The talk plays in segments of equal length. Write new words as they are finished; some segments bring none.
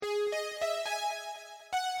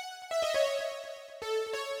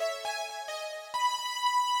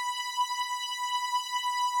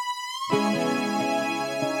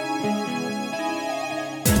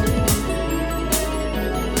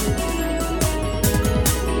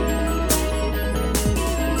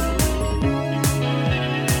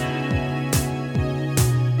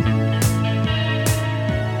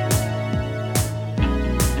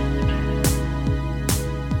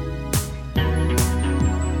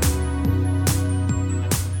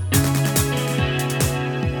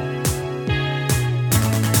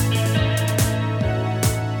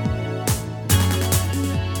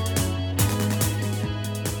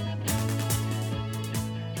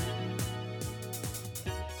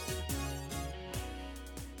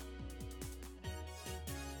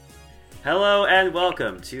Hello and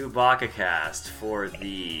welcome to BakaCast for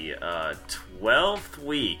the 12th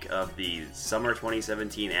week of the Summer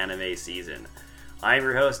 2017 anime season. I'm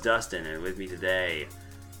your host, Dustin, and with me today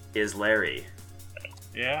is Larry.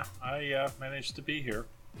 Yeah, I managed to be here.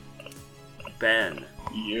 Ben.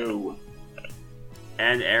 You.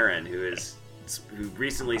 And Aaron, who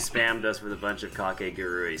recently spammed us with a bunch of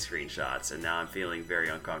Kakegurui screenshots, and now I'm feeling very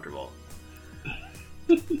uncomfortable.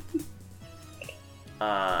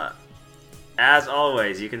 As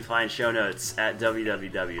always, you can find show notes at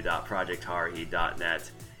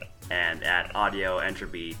www.projectharuhi.net and at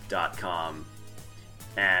audioentropy.com.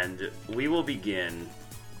 And we will begin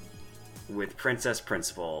with Princess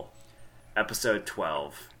Principal, episode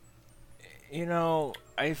 12. You know,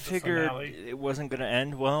 I figured it wasn't going to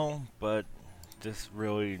end well, but this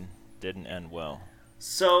really didn't end well.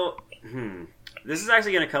 So, this is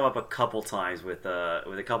actually going to come up a couple times with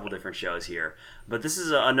a couple different shows here, but this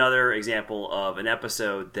is another example of an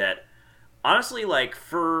episode that, honestly, like,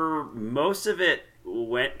 for most of it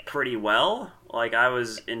went pretty well. Like, I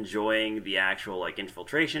was enjoying the actual, like,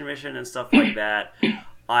 infiltration mission and stuff like that.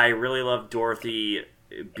 I really loved Dorothy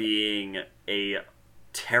being a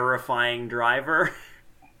terrifying driver.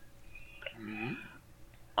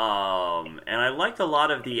 And I liked a lot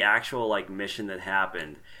of the actual, like, mission that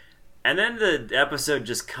happened. And then the episode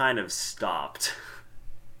just kind of stopped.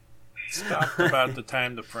 Stopped about the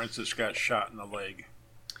time the princess got shot in the leg.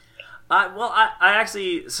 I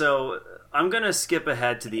actually, so I'm going to skip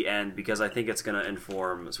ahead to the end because I think it's going to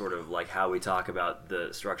inform sort of like how we talk about the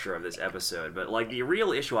structure of this episode. But like the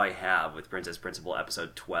real issue I have with Princess Principal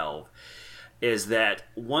episode 12 is that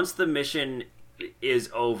once the mission is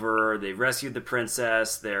over, they've rescued the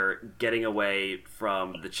princess, they're getting away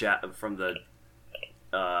from the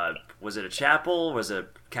was it a chapel? Was it a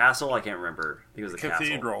castle? I can't remember. I think it was a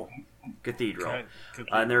cathedral. Cathedral.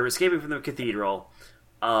 And they're escaping from the cathedral.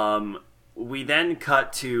 We then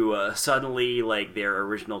cut to suddenly, like, their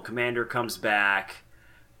original commander comes back,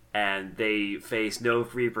 and they face no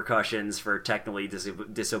repercussions for technically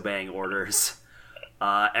disobeying orders.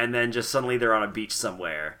 And then just suddenly they're on a beach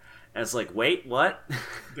somewhere. And it's like, wait, what?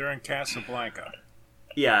 They're in Casablanca.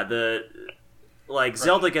 Yeah,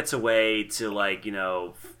 Zelda gets away to, like, you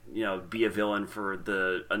know, be a villain for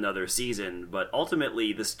another season, but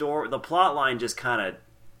ultimately the plot line just kind of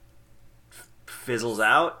fizzles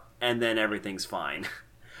out, and then everything's fine.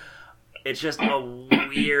 It's just a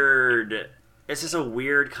weird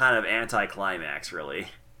kind of anticlimax, really.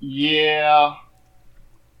 Yeah.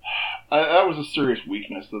 That was a serious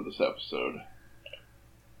weakness of this episode.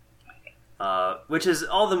 Which is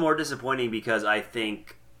all the more disappointing because I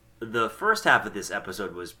think the first half of this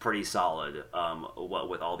episode was pretty solid, what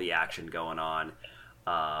with all the action going on.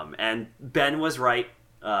 And Ben was right.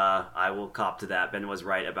 I will cop to that. Ben was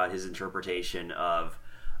right about his interpretation of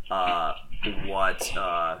what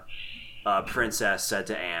Princess said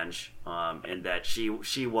to Ange, and that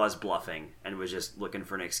she was bluffing and was just looking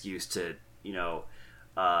for an excuse to,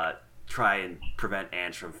 try and prevent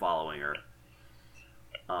Ange from following her.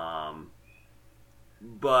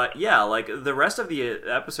 But yeah, like the rest of the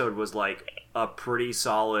episode was like a pretty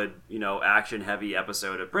solid, action-heavy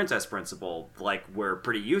episode of Princess Principal, like we're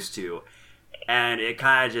pretty used to, and it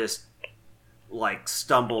kind of just like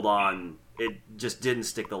stumbled on. It just didn't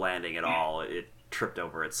stick the landing at all. It tripped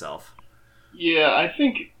over itself. Yeah, I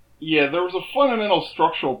think there was a fundamental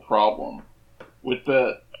structural problem with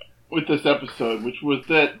this episode, which was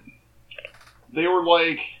that they were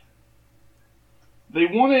like they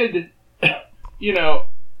wanted.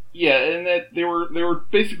 And that they were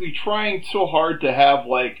basically trying so hard to have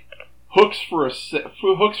like hooks for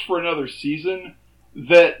another season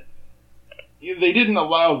that they didn't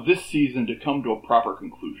allow this season to come to a proper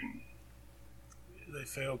conclusion. They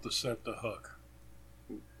failed to set the hook.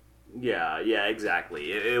 Yeah,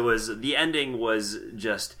 exactly. It was the ending was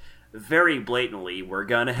just very blatantly, we're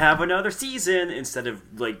gonna have another season, instead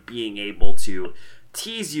of like being able to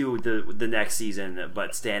tease you the next season,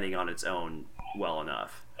 but standing on its own well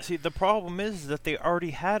enough. See, the problem is that they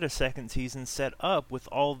already had a second season set up with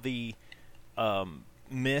all the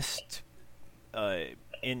missed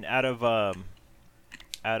out of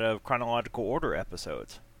chronological order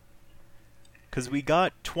episodes. Because we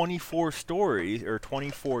got 24 stories or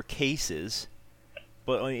 24 cases,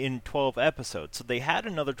 but in 12 episodes. So they had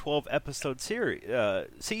another 12 episode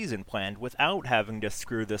season planned without having to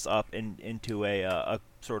screw this up into a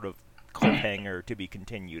sort of cliffhanger to be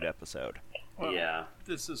continued episode. Well, yeah.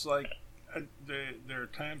 This is like, There are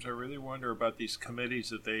times I really wonder about these committees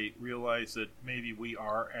that they realize that maybe we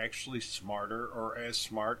are actually smarter or as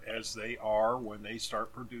smart as they are when they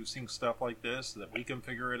start producing stuff like this, that we can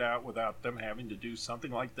figure it out without them having to do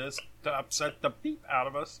something like this to upset the beep out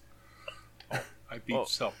of us. Oh, I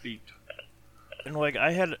self-beeped. And like,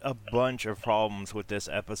 I had a bunch of problems with this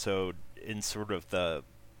episode in sort of the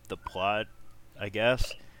plot, I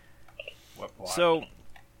guess. What plot? So,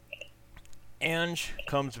 Ange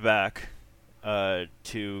comes back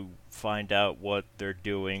to find out what they're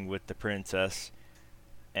doing with the princess,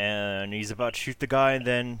 and he's about to shoot the guy, and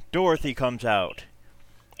then Dorothy comes out.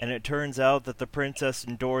 And it turns out that the princess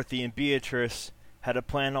and Dorothy and Beatrice had a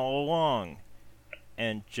plan all along,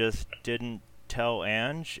 and just didn't tell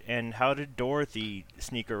Ange. And how did Dorothy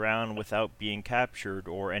sneak around without being captured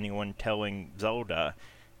or anyone telling Zelda?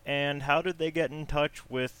 And how did they get in touch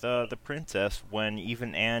with the princess when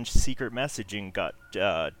even Ange's secret messaging got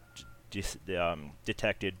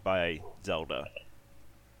detected by Zelda?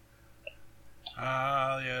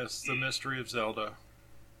 Ah, yes, the mystery of Zelda.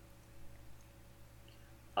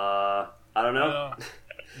 I don't know.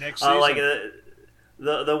 Next season. Like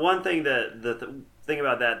the one thing that the thing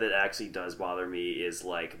about that actually does bother me is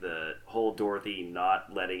like the whole Dorothy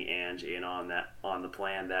not letting Ange in on the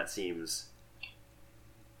plan. That seems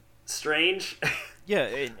strange.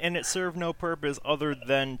 Yeah, and it served no purpose other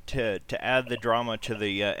than to add the drama to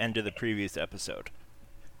the end of the previous episode.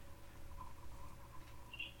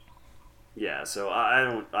 Yeah, so I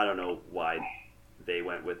don't know why they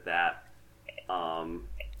went with that.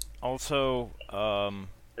 Also,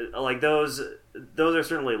 like those are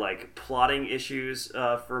certainly like plotting issues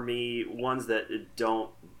for me. Ones that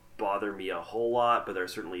don't bother me a whole lot, but they're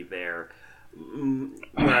certainly there.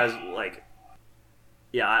 Whereas, like,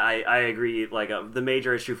 yeah, I agree. Like the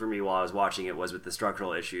major issue for me while I was watching it was with the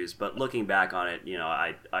structural issues. But looking back on it,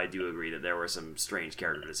 I do agree that there were some strange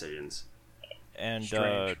character decisions. And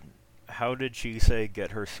Strange. how did Chisei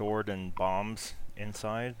get her sword and bombs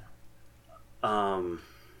inside?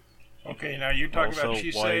 Okay, now you talk about Also,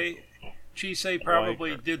 Chisei. Chisei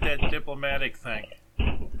probably did that diplomatic thing.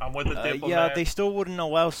 I'm with the diplomat. Yeah, they still wouldn't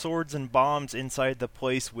allow swords and bombs inside the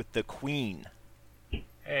place with the queen.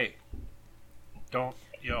 Hey, don't,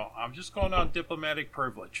 I'm just going on diplomatic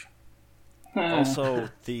privilege. Also,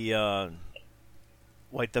 the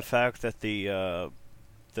the fact that the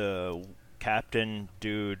captain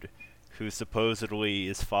dude who supposedly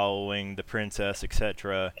is following the princess,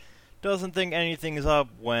 etc., doesn't think anything is up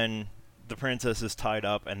when the princess is tied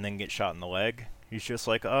up and then gets shot in the leg. He's just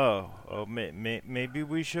like, maybe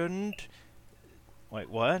we shouldn't. Wait,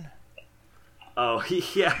 what? Oh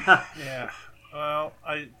yeah. Yeah. Well,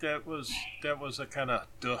 that was a kind of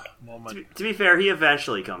duh moment. To be fair, he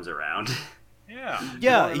eventually comes around. Yeah.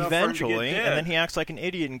 Yeah, Well enough for him to get eventually, dead. and then he acts like an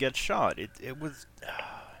idiot and gets shot. It was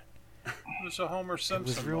It was a Homer it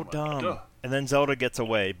Simpson was real moment. dumb. Duh. And then Zelda gets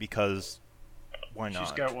away because why not?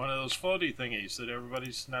 She's got one of those floaty thingies that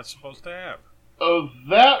everybody's not supposed to have. Oh,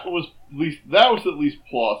 that was at least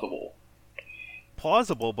plausible.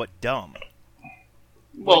 Plausible but dumb.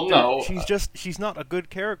 Well, no, She's not a good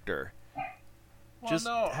character. Well, Just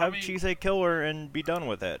no, have I mean, Chisei kill her and be done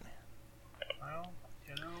with it. Well,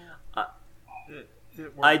 Uh,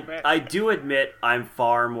 it worked back. I do admit I'm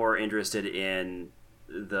far more interested in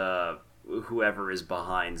the whoever is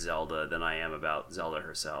behind Zelda than I am about Zelda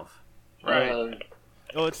herself. Right.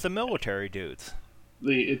 Oh, it's the military dudes.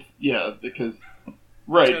 Because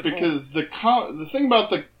Ted the thing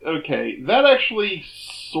about that actually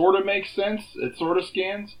sort of makes sense. It sort of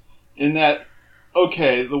scans in that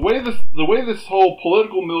the way this whole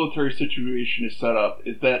political military situation is set up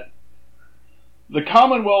is that the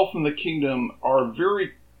Commonwealth and the Kingdom are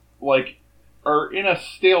are in a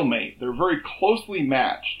stalemate. They're very closely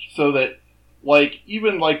matched, so that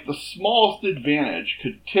even the smallest advantage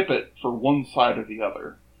could tip it for one side or the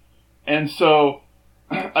other. And so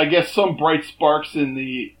I guess some bright sparks in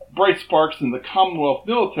the Commonwealth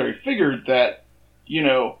military figured that,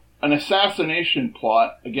 an assassination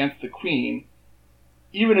plot against the Queen,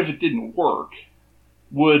 even if it didn't work,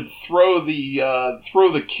 would throw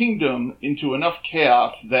the kingdom into enough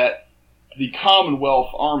chaos that the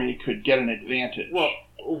Commonwealth army could get an advantage. Well,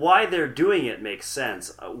 why they're doing it makes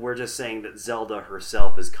sense. We're just saying that Zelda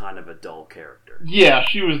herself is kind of a dull character. Yeah,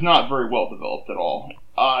 she was not very well developed at all.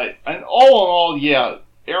 And all in all, yeah,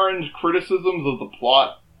 Aaron's criticisms of the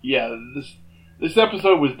plot, yeah, this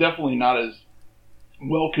episode was definitely not as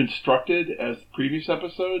well constructed as previous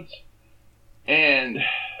episodes, and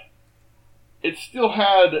it still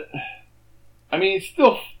had, it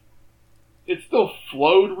still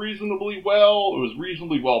flowed reasonably well. It was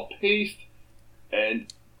reasonably well paced,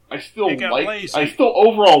 and I still It got lazy. I still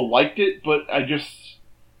overall liked it, but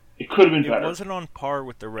it could have been It better. wasn't on par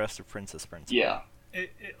with the rest of Princess Principal. Yeah.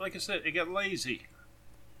 Like I said, it got lazy.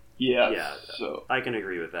 Yeah. Yeah, So I can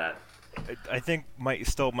agree with that. I think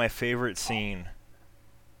my favorite scene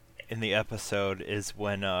in the episode is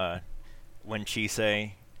when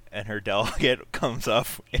Chisei and her delegate comes up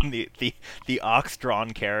in the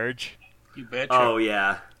ox-drawn carriage. You betcha. Oh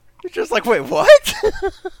yeah. It's just like, wait, what?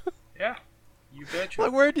 Yeah, you betcha.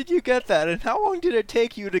 Like, where did you get that? And how long did it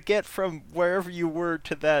take you to get from wherever you were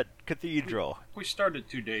to that cathedral? We started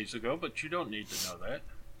 2 days ago, but you don't need to know that.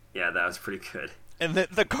 Yeah, that was pretty good. And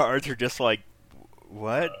the guards are just like,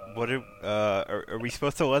 what? Are we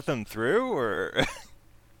supposed to let them through, or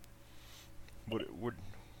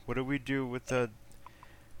what do we do with the?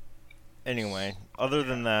 Anyway, other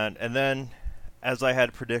than that, and then, as I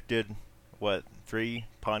had predicted, 3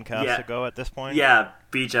 podcasts ago at this point? Yeah,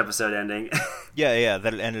 beach episode ending. Yeah,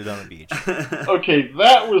 that it ended on a beach. okay,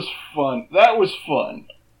 that was fun. That was fun.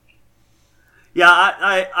 Yeah,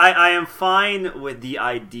 I am fine with the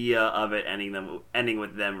idea of it ending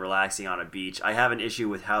with them relaxing on a beach. I have an issue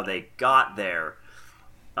with how they got there.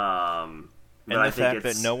 And the fact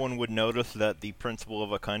that no one would notice that the principal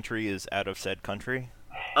of a country is out of said country.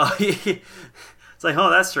 Oh, it's like, oh,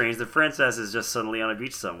 that's strange. The princess is just suddenly on a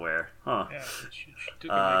beach somewhere, huh? Yeah, she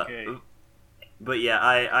took a vacay. But yeah,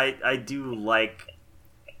 I do like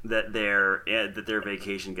that their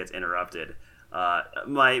vacation gets interrupted.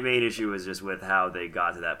 My main issue is just with how they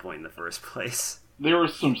got to that point in the first place. There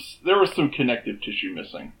was some connective tissue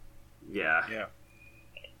missing. Yeah. Yeah.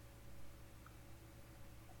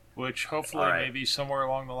 Which hopefully maybe somewhere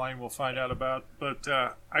along the line we'll find out about. But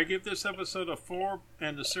I give this episode a 4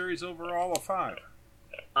 and the series overall a 5.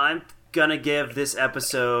 I'm gonna give this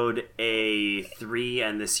episode a 3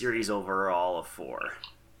 and the series overall a 4.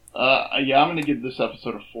 Yeah, I'm gonna give this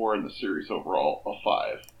episode a 4 and the series overall a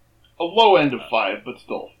 5. A low end of 5, but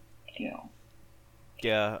still,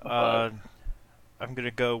 Yeah, I'm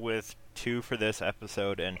gonna go with 2 for this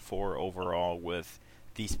episode and 4 overall, with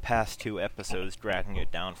these past 2 episodes dragging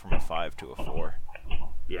it down from a 5 to a 4.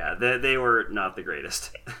 Yeah, they were not the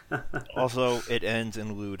greatest. Also, it ends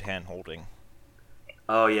in lewd hand-holding.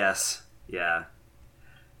 Oh, yes. Yeah.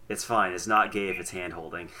 It's fine. It's not gay if it's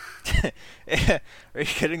hand-holding. Are you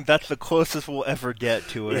kidding? That's the closest we'll ever get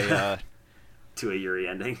to a... to a Yuri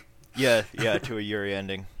ending. Yeah, to a Yuri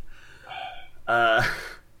ending.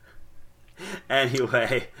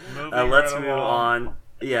 Anyway, let's move on.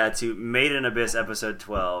 Yeah, to Made in Abyss episode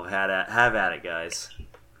 12. Have at it, guys.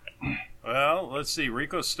 Well, let's see.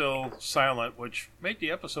 Rico's still silent, which made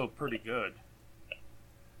the episode pretty good.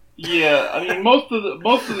 Yeah, I mean most of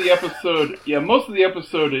the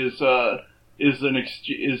episode is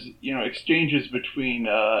exchanges between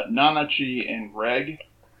Nanachi and Reg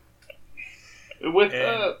with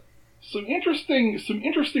some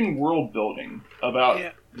interesting world building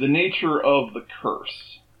about the nature of the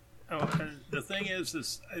curse. Oh, and the thing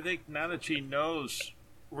is I think Nanachi knows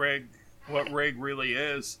what Reg really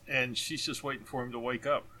is, and she's just waiting for him to wake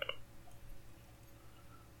up.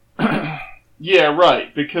 Yeah,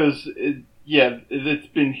 right. Because it's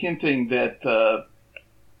been hinting that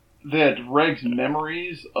Reg's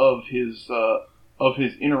memories of his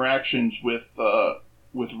interactions with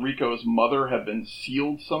Rico's mother have been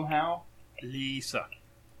sealed somehow. Lisa.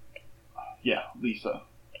 Yeah, Lisa.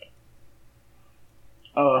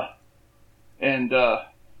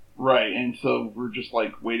 Right, and so we're just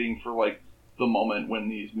waiting for the moment when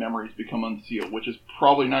these memories become unsealed, which is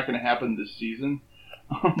probably not going to happen this season.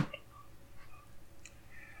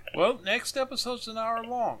 Well, next episode's an hour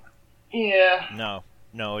long. Yeah.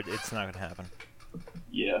 No, it's not going to happen.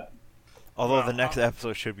 Yeah. Although the next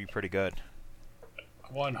episode should be pretty good.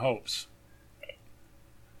 One hopes.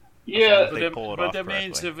 Yeah, but that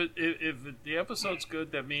means if the episode's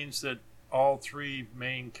good, that means that all 3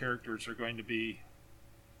 main characters are going to be.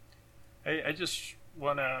 I just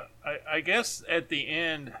want to. I guess at the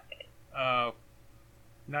end,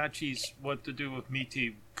 Nachi's what to do with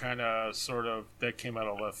Miti kind of sort of that came out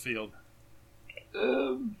of left field.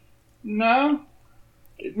 No,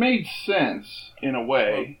 it made sense in a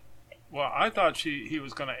way. Well, I thought he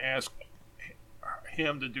was going to ask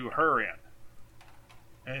him to do her in,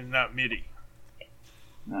 and not Miti.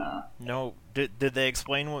 Nah. No, did they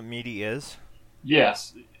explain what Miti is?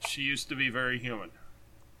 Yes. She used to be very human.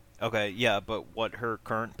 Okay, yeah, but what her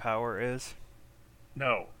current power is?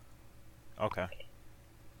 No. Okay.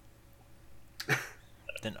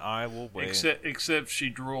 Then I will wait. Except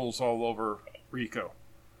she drools all over Rico.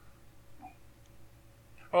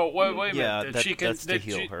 Oh, wait a minute. Yeah, that's to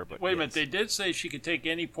heal her. But wait a minute. They did say she could take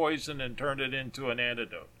any poison and turn it into an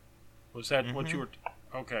antidote. Was that what you were?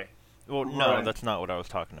 Okay. Well, no, Right. that's not what I was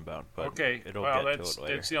talking about. But Okay. it'll Well, get that's to it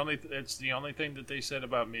later. it's the only thing that they said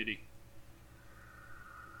about MIDI.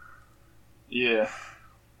 Yeah.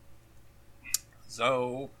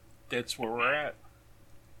 So that's where we're at.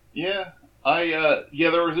 Yeah.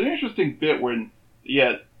 There was an interesting bit when,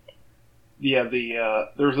 there's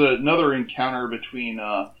another encounter between,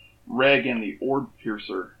 Reg and the Orb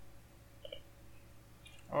Piercer.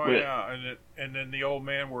 Oh But- yeah, and then the old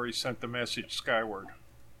man where he sent the message skyward.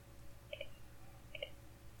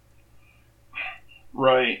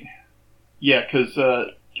 Right. Yeah, because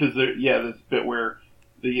this bit where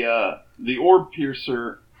the Orb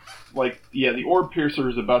Piercer, the Orb Piercer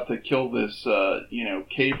is about to kill this,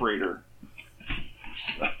 cave raider.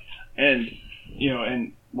 And,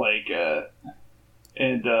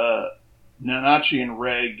 Nanachi and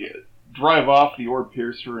Reg drive off the Orb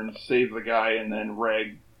Piercer and save the guy, and then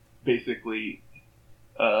Reg basically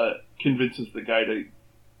convinces the guy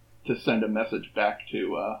to send a message back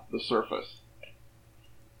to the surface.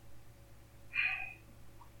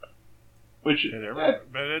 Which,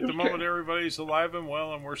 But at the moment, everybody's alive and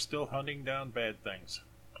well, and we're still hunting down bad things.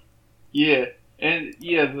 yeah, and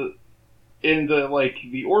the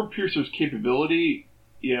Orb Piercer's capability,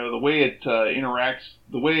 the way it interacts,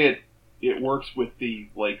 the way it works with the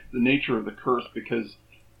nature of the curse, because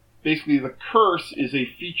basically the curse is a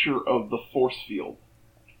feature of the force field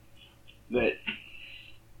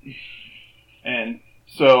and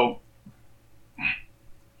so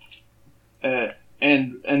and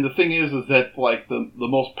the thing is that the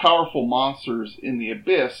most powerful monsters in the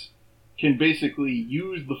abyss can basically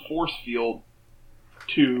use the force field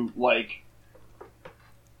to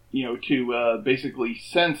basically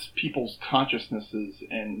sense people's consciousnesses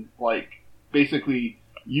and basically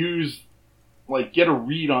use get a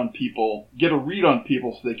read on people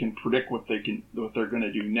so they can predict what they're going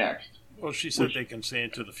to do next. Well, she said they can see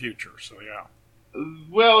into the future, so yeah.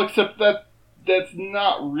 Well, except that's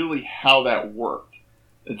not really how that worked.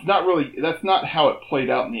 That's not how it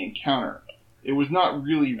played out in the encounter. It was not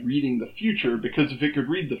really reading the future, because if it could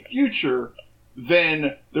read the future,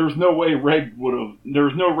 then there's no way Reg would have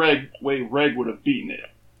beaten it.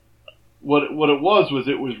 What it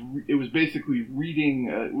was basically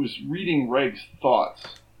reading Reg's thoughts.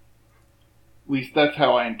 At least that's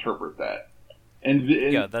how I interpret that. And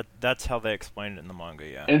that's how they explained it in the manga.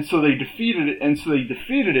 Yeah. And so they defeated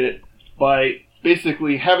it by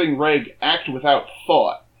basically having Reg act without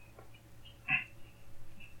thought.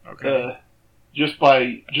 Okay. Just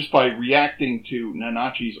by reacting to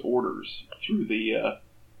Nanachi's orders through the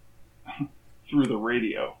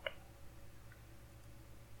radio.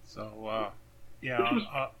 So yeah, Which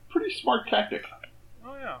was pretty smart tactic.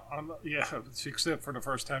 oh yeah, except for the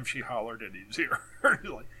first time she hollered at his ear,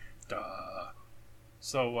 like, duh.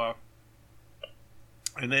 So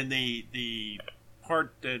and then the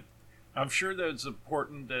part that I'm sure that's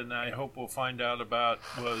important, and I hope we'll find out about,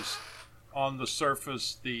 was on the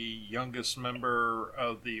surface the youngest member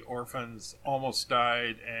of the orphans almost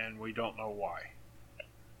died, and we don't know why.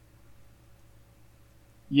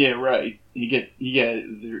 Yeah, right.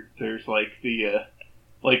 There's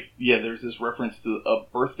there's this reference to a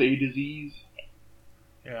birthday disease,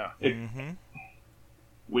 Yeah.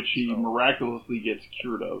 which he miraculously gets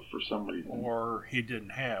cured of for some reason. Or he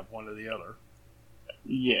didn't have, one or the other.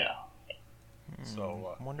 Yeah.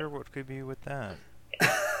 So I wonder what could be with that.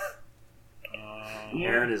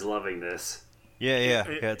 Aaron is loving this. Yeah,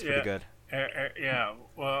 it's pretty good. Yeah.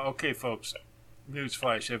 Well, okay, folks.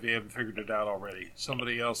 Newsflash, if you haven't figured it out already.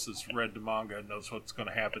 Somebody else has read the manga and knows what's going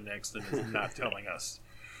to happen next and is not telling us.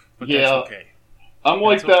 But that's okay. I'm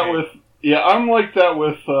like That's that okay.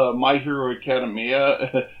 with My Hero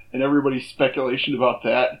Academia and everybody's speculation about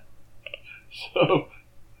that. So,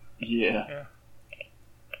 yeah.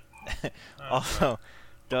 Also,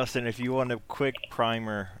 Dustin, if you want a quick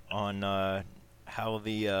primer on how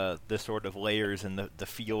the sort of layers and the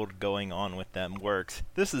field going on with them works,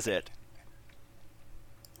 this is it.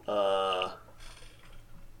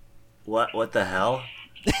 What the hell?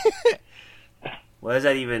 What is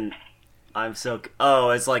that even? It's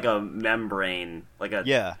like a membrane,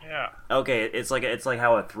 Yeah. Okay, it's like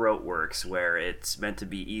how a throat works, where it's meant to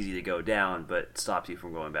be easy to go down, but stops you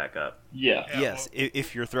from going back up. Yeah. Yes,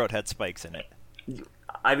 if your throat had spikes in it.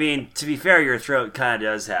 I mean, to be fair, your throat kind of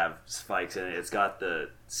does have spikes in it. It's got the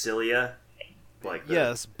cilia, like the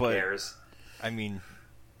Yes, but hairs. I mean,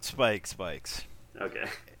 spikes. Okay.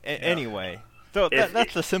 Anyway, so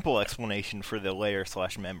that's a simple explanation for the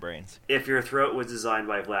layer/membranes. If your throat was designed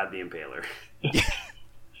by Vlad the Impaler.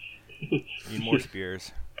 Need more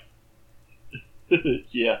spears.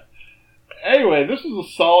 Yeah. Anyway, this was a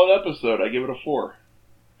solid episode. I give it a 4.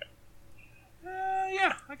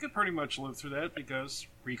 Yeah, I could pretty much live through that because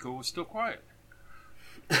Rico was still quiet.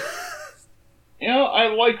 You know, I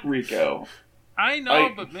like Rico. I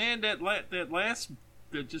know, but man, that last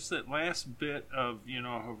bit of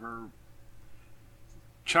of her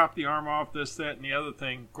chop the arm off, this, that, and the other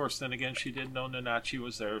thing. Of course, then again, she didn't know Nanachi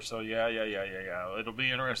was there, so yeah. It'll be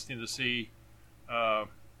interesting to see how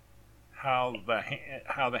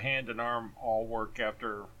the hand and arm all work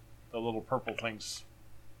after the little purple things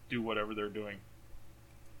do whatever they're doing.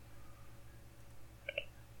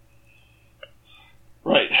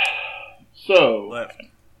 Right. So, Left.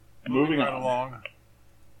 moving right on. along.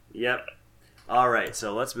 Yep. All right,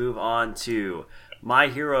 so let's move on to My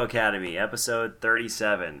Hero Academy, episode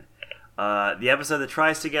 37. The episode that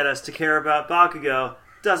tries to get us to care about Bakugo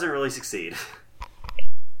doesn't really succeed.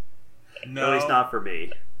 No, At least not for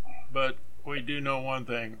me. but we do know one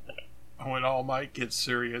thing: when All Might gets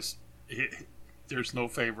serious, there's no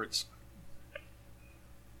favorites.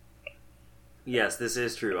 Yes, this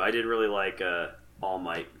is true. I did really like All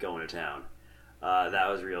Might going to town. That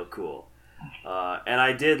was real cool. And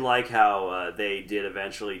I did like how they did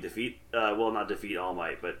eventually not defeat All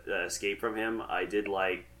Might, but escape from him. I did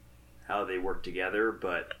like how they worked together,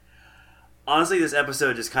 but honestly, this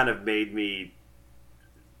episode just kind of made me...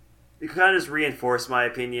 It kind of just reinforced my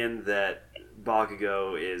opinion that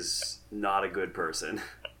Bakugo is not a good person.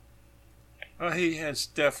 Well, he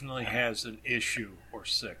definitely has an issue or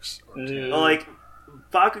 6 or 10. Like,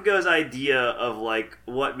 Bakugo's idea of, like,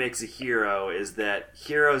 what makes a hero is that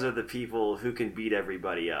heroes are the people who can beat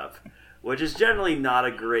everybody up, which is generally not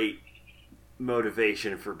a great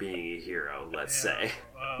motivation for being a hero, let's say.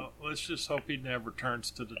 Let's just hope he never turns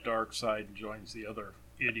to the dark side and joins the other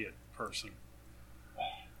idiot person.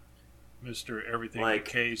 Mr. Everything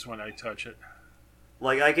decays when I touch it.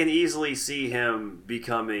 Like, I can easily see him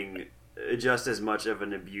becoming just as much of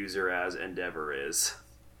an abuser as Endeavor is.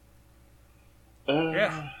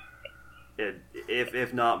 Yeah.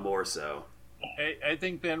 If not more so. I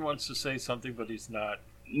think Ben wants to say something, but he's not.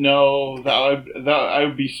 No, I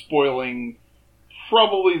would be spoiling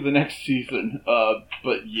probably the next season.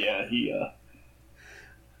 But yeah,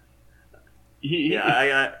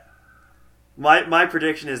 My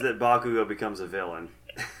prediction is that Bakugo becomes a villain.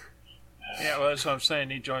 Yeah, well, that's what I'm saying.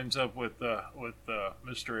 He joins up with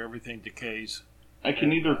Mr. Everything Decays. I can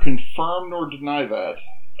neither confirm nor deny that.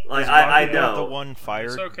 Like, I Bakugo know the one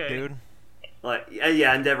fired okay. dude. Like,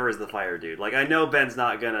 yeah, Endeavor is the fire dude. Like, I know Ben's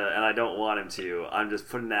not gonna, and I don't want him to. I'm just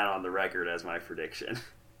putting that on the record as my prediction.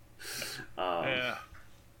 Yeah.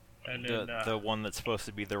 And then, The one that's supposed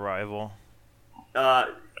to be the rival.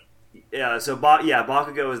 Yeah, so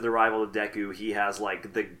Bakugo is the rival of Deku. He has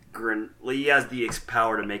like he has the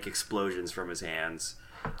power to make explosions from his hands.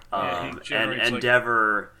 And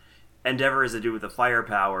Endeavor is the dude with the fire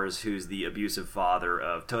powers, who's the abusive father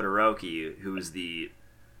of Todoroki, who's the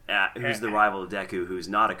rival of Deku, who's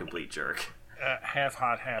not a complete jerk. half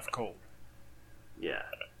hot, half cold. Yeah.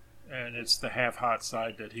 And it's the half hot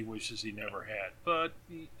side that he wishes he never had. But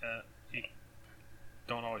you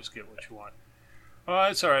don't always get what you want. Oh,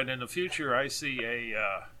 it's all right. In the future, I see a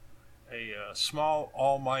small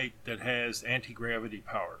All Might that has anti-gravity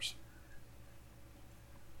powers.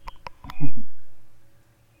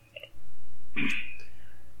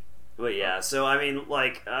 But yeah, so I mean,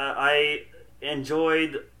 like, I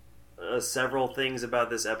enjoyed several things about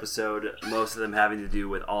this episode, most of them having to do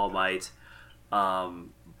with All Might.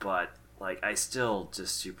 But like, I still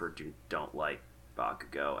just super don't like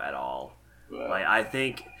Bakugo at all. Like, I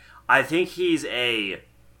think he's a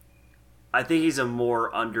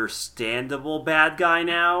more understandable bad guy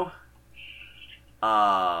now.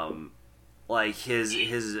 Like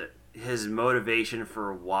his motivation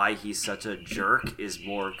for why he's such a jerk is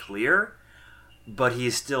more clear, but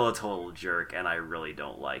he's still a total jerk, and I really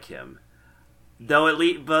don't like him. Though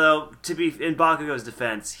to be in Bakugo's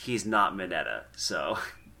defense, he's not Mineta, so.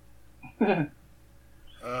 Yeah,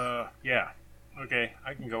 okay,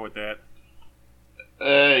 I can go with that.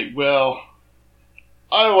 Hey, well,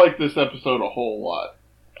 I like this episode a whole lot.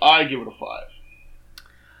 I give it a 5.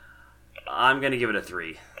 I'm gonna give it a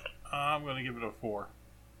 3. I'm going to give it a 4.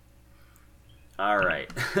 All right.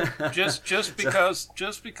 just because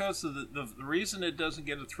of the reason it doesn't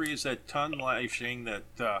get a 3 is that tongue lashing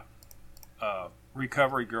that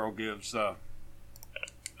Recovery Girl gives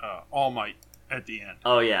All Might at the end.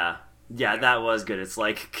 Oh yeah, that was good. It's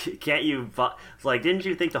like, can't you? It's like, didn't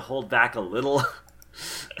you think to hold back a little?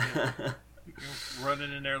 You're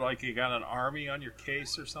running in there like you got an army on your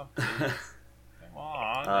case or something. Come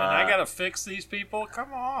on, and I gotta fix these people.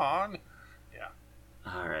 Come on. Yeah.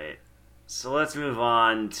 All right. So let's move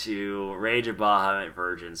on to Rage of Bahamut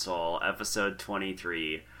Virgin Soul, episode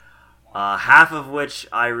 23. Half of which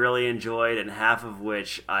I really enjoyed, and half of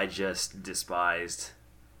which I just despised.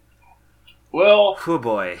 Well, oh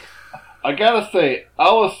boy. I gotta say,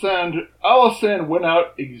 Alicent went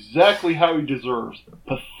out exactly how he deserves.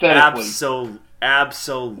 Pathetically.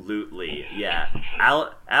 Absolutely, yeah.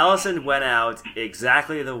 Alicent went out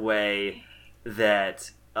exactly the way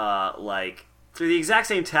that, through the exact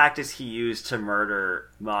same tactics he used to murder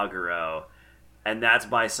Maguro, and that's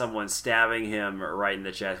by someone stabbing him right in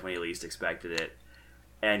the chest when he least expected it.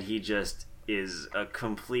 And he just is a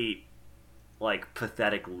complete,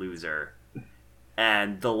 pathetic loser.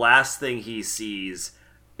 And the last thing he sees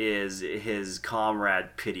is his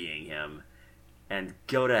comrade pitying him. And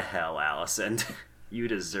go to hell, Alicent. You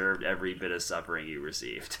deserved every bit of suffering you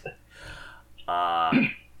received.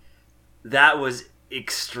 That was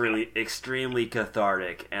extremely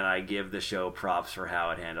cathartic, and I give the show props for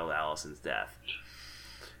how it handled Alicent's death.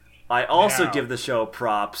 I also give the show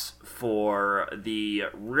props for the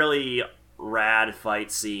really rad fight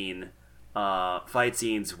scenes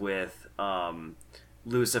with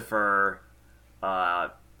Lucifer,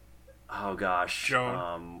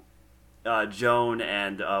 Joan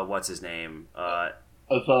and what's his name?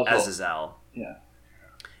 Azazel.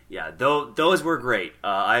 Yeah, those were great.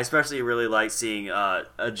 I especially really liked seeing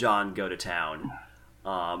John go to town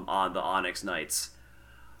on the Onyx Knights.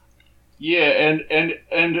 Yeah, and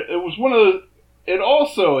it was one of the.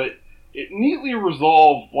 It neatly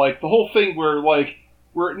resolved the whole thing where it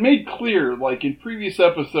made clear in previous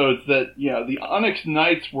episodes that the Onyx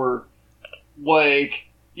Knights were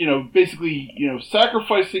basically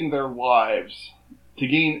sacrificing their lives to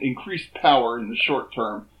gain increased power in the short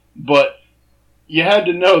term, but you had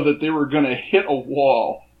to know that they were going to hit a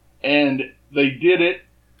wall, and they did it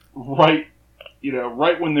right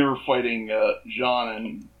when they were fighting Jean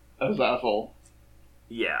and Azazel.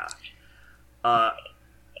 Yeah.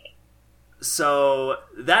 So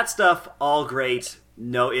that stuff, all great.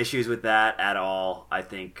 No issues with that at all. I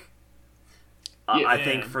think. I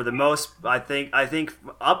think for the most, I think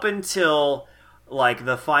up until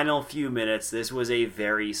the final few minutes, this was a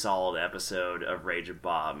very solid episode of Rage of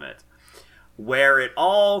Bahamut. Where it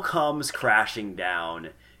all comes crashing down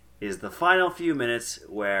is the final few minutes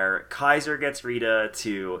where Kaiser gets Rita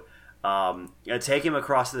to take him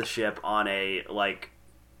across the ship on a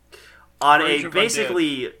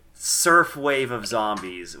basically undead surf wave of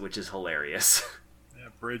zombies, which is hilarious. Yeah,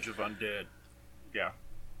 Bridge of Undead. Yeah.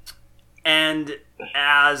 And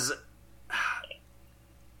as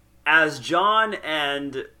John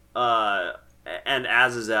and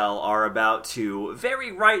Azazel are about to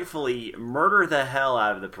very rightfully murder the hell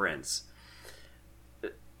out of the prince,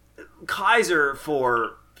 Kaiser,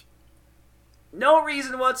 for no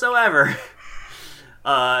reason whatsoever,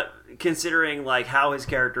 considering how his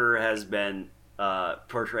character has been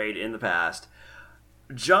portrayed in the past,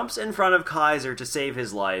 jumps in front of Kaiser to save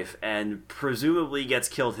his life and presumably gets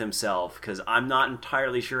killed himself, because I'm not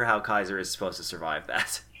entirely sure how Kaiser is supposed to survive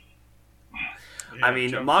that. Yeah, I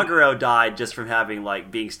mean, Maguro died just from having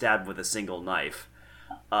being stabbed with a single knife.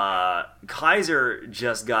 Kaiser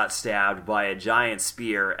just got stabbed by a giant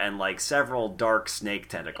spear and several dark snake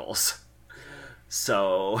tentacles.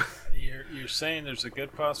 So you're saying there's a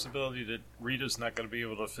good possibility that Rita's not going to be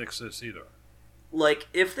able to fix this either.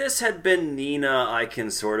 If this had been Nina, I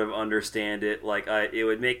can sort of understand it. It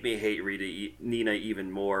would make me hate Nina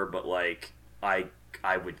even more, but I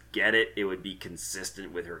would get it. It would be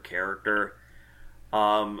consistent with her character.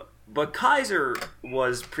 But Kaiser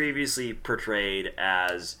was previously portrayed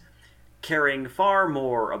as caring far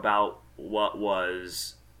more about what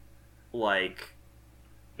was what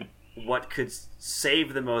could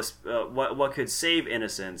save the most, what could save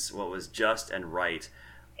innocence, what was just and right,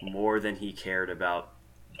 more than he cared about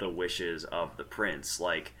the wishes of the prince.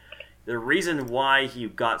 The reason why he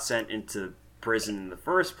got sent into prison in the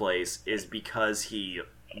first place is because he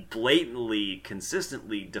blatantly,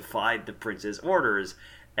 consistently defied the prince's orders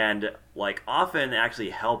and often actually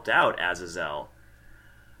helped out Azazel.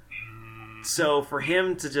 So for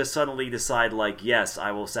him to just suddenly decide yes,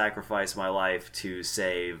 I will sacrifice my life to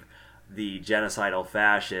save the genocidal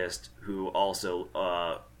fascist who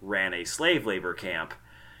also ran a slave labor camp,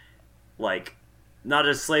 not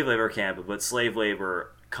just slave labor camp, but slave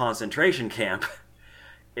labor concentration camp,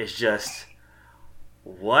 is just,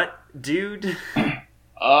 what, dude?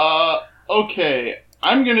 Okay.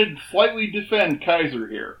 I'm gonna slightly defend Kaiser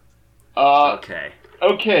here. Okay.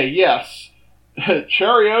 Okay, yes.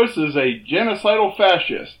 Charios is a genocidal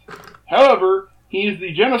fascist. However, he is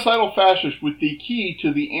the genocidal fascist with the key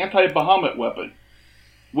to the anti-Bahamut weapon,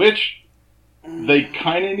 which they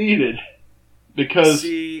kind of needed. Because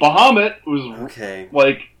See, Bahamut was okay.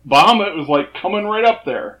 Bahamut was like coming right up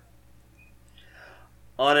there.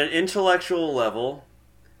 On an intellectual level,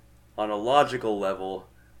 on a logical level,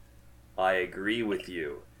 I agree with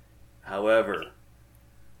you. However,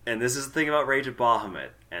 and this is the thing about Rage of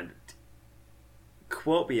Bahamut, and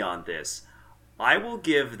quote me on this, I will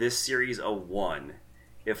give this series a 1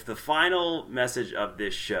 if the final message of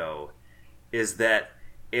this show is that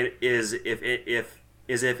it is if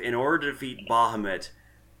in order to defeat Bahamut,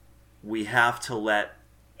 we have to let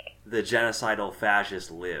the genocidal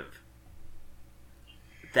fascist live.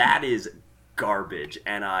 That is garbage,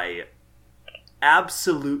 and I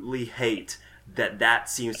absolutely hate that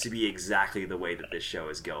seems to be exactly the way that this show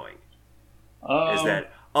is going. Is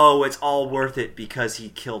that, it's all worth it because he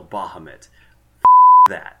killed Bahamut.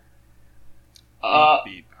 That.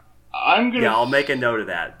 I'm gonna. Yeah, I'll make a note of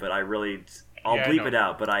that, but I'll bleep no. it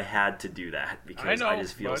out, but I had to do that because I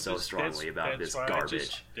just feel but so strongly about this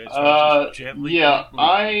garbage.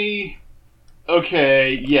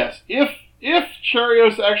 Okay, yes. If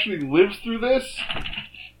Charios actually lives through this,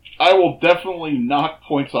 I will definitely knock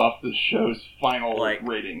points off this show's final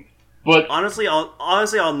rating. But honestly,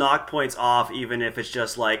 I'll knock points off even if it's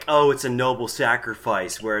just like, it's a noble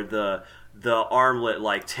sacrifice where the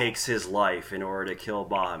armlet takes his life in order to kill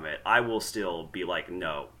Bahamut. I will still be like,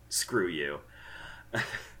 no, screw you.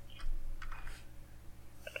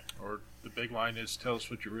 Or the big line is, tell us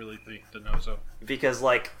what you really think, Denozo. Because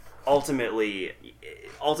ultimately,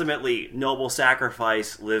 noble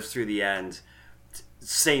sacrifice lives through the end.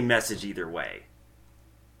 Same message either way.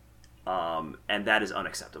 And that is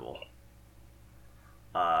unacceptable.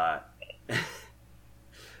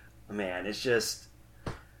 Man, it's just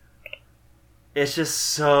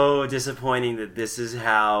so disappointing that this is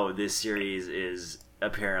how this series is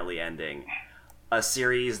apparently ending. A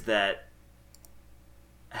series that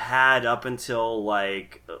had up until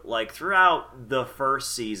throughout the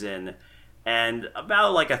first season and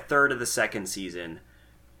about a third of the second season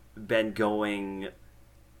been going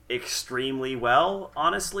extremely well,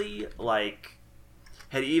 honestly.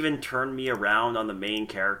 Had even turned me around on the main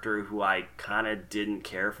character who I kind of didn't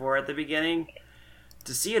care for at the beginning.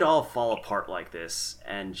 To see it all fall apart like this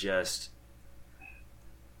and just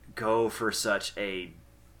go for such a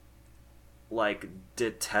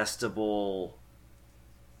detestable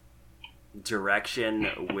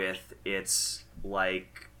direction with its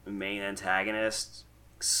main antagonist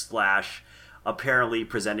 / apparently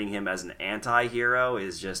presenting him as an anti-hero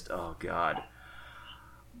is just, oh god.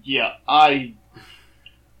 Yeah, I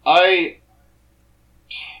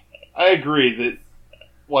agree that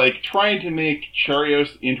trying to make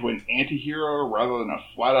Charios into an anti-hero rather than a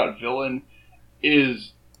flat-out villain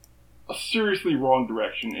is a seriously wrong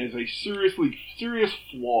direction, is a serious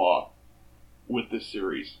flaw with this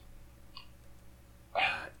series.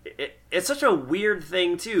 It's such a weird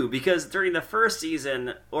thing, too, because during the first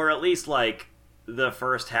season, or at least, the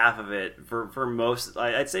first half of it, for most,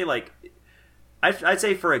 I'd say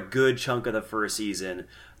for a good chunk of the first season,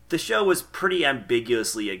 the show was pretty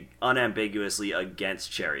unambiguously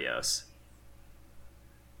against Charios.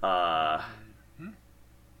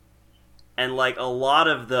 And a lot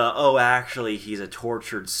of the actually he's a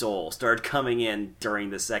tortured soul started coming in during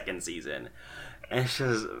the second season. And it's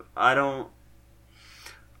just, I don't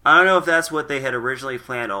know if that's what they had originally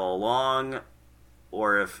planned all along,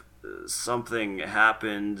 or if something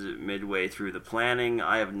happened midway through the planning.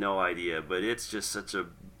 I have no idea, but it's just such a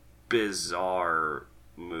bizarre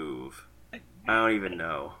move. I don't even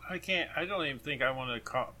know. I don't even think I want to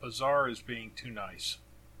call bizarre as being too nice.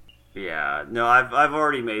 Yeah, no, I've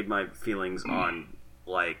already made my feelings on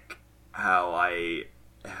how I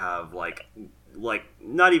have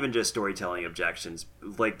not even just storytelling objections.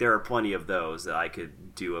 There are plenty of those that I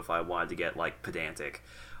could do if I wanted to get pedantic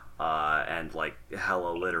and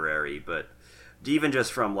hella literary, but even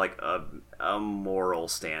just from a moral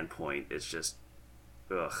standpoint, it's just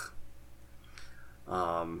ugh.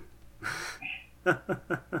 Well,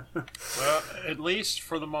 at least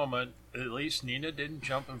for the moment, at least Nina didn't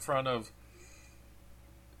jump in front of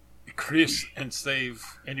Chris and save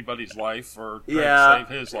anybody's life or try to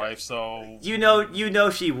save his life. So you know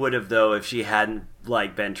she would have, though, if she hadn't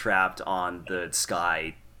been trapped on the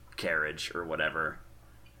sky carriage or whatever,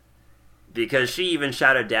 because she even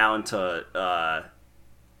shouted down to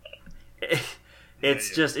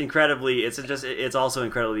it's also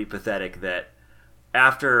incredibly pathetic that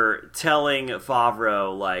after telling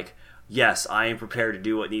Favreau, yes, I am prepared to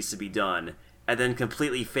do what needs to be done, and then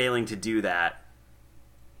completely failing to do that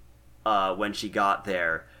when she got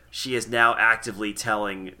there, she is now actively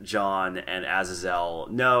telling John and Azazel,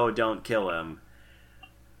 no, don't kill him.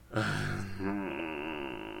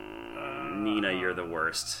 Nina, you're the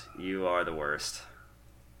worst. You are the worst.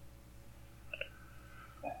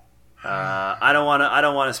 I don't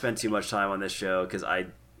want to spend too much time on this show because I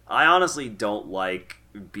honestly don't like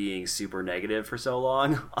being super negative for so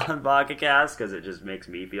long on Vodkacast because it just makes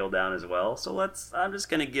me feel down as well. So I'm just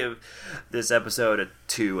gonna give this episode a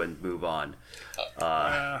 2 and move on.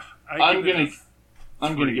 I'm gonna give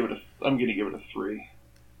it a 3.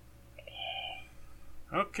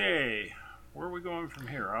 Okay, where are we going from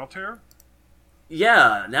here? Altair?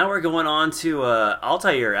 Yeah, now we're going on to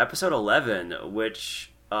Altair, episode 11,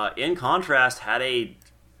 which, in contrast, had a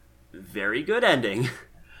very good ending.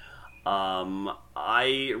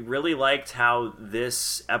 I really liked how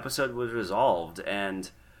this episode was resolved,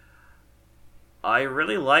 and I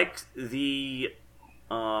really liked the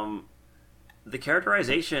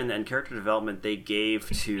characterization and character development they gave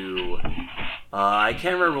to I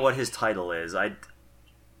can't remember what his title is. I'm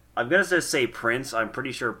gonna just say Prince. I'm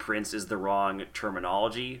pretty sure Prince is the wrong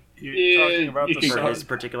terminology You're talking about the for son? his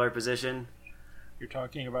particular position. You're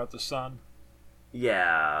talking about the son?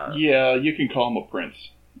 Yeah. Yeah, you can call him a prince.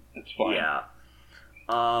 It's fine. Yeah.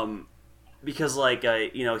 Because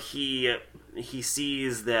he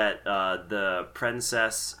sees that the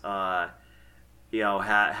princess had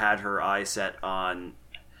her eye set on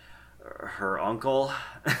her uncle,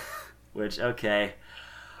 which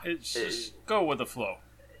It's just go with the flow.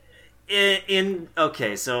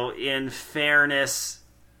 So in fairness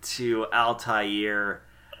to Altair,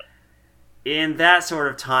 in that sort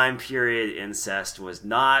of time period, incest was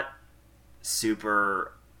not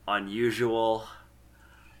super unusual.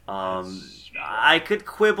 I could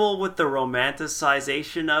quibble with the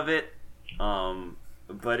romanticization of it,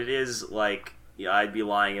 but it is I'd be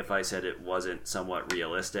lying if I said it wasn't somewhat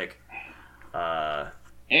realistic. They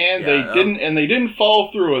didn't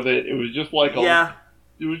follow through with it. It was just it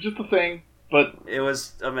was just a thing, but it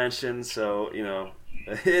was a mention, so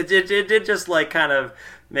it did just kind of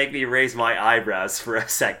make me raise my eyebrows for a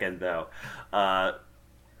second, though.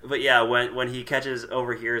 But yeah, when he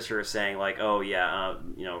overhears her saying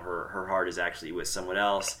her heart is actually with someone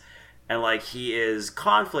else, and he is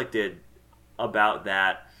conflicted about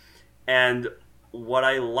that. And what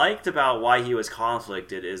I liked about why he was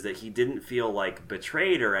conflicted is that he didn't feel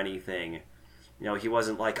betrayed or anything. He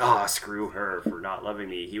wasn't screw her for not loving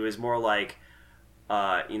me. He was more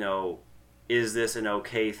is this an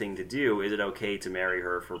okay thing to do? Is it okay to marry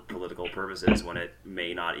her for political purposes when it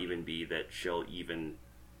may not even be that she'll even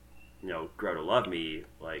grow to love me?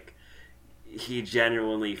 He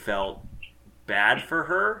genuinely felt bad for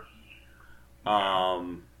her,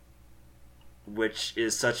 which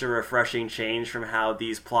is such a refreshing change from how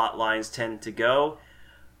these plot lines tend to go.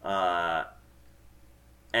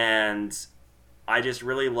 And I just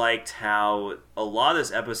really liked how a lot of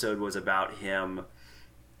this episode was about him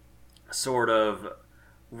sort of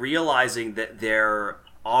realizing that there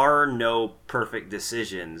are no perfect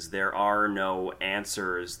decisions. There are no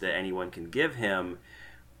answers that anyone can give him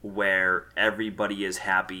where everybody is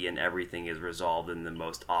happy and everything is resolved in the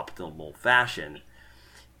most optimal fashion.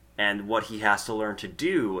 And what he has to learn to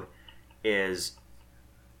do is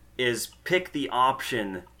pick the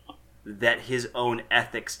option that his own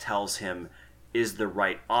ethics tells him is the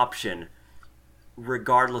right option,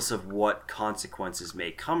 regardless of what consequences may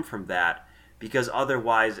come from that, because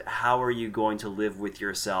otherwise, how are you going to live with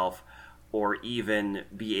yourself or even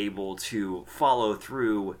be able to follow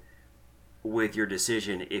through with your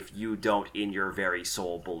decision if you don't in your very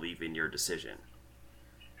soul believe in your decision?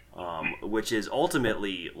 Which is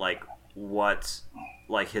ultimately what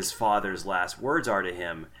his father's last words are to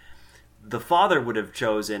him. The father would have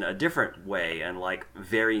chosen a different way and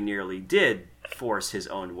very nearly did force his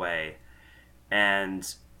own way.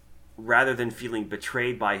 And rather than feeling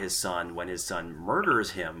betrayed by his son when his son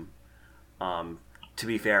murders him, to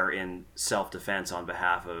be fair, in self-defense on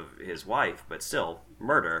behalf of his wife, but still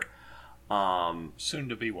murder. Soon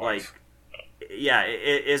to be wife.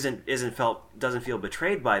 It doesn't feel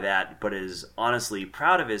betrayed by that, but is honestly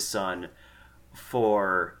proud of his son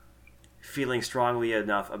for feeling strongly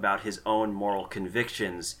enough about his own moral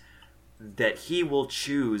convictions that he will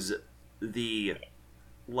choose the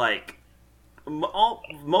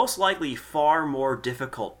most likely far more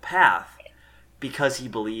difficult path because he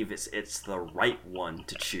believes it's the right one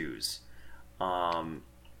to choose.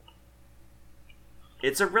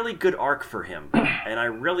 It's a really good arc for him, and I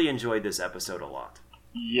really enjoyed this episode a lot.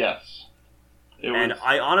 Yes.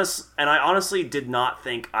 I honestly did not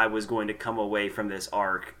think I was going to come away from this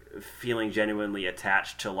arc feeling genuinely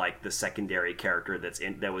attached to like the secondary character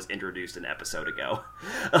that was introduced an episode ago.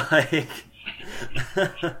 Like,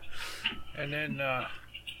 and then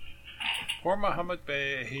poor Muhammad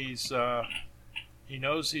Bey, he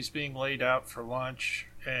knows he's being laid out for lunch,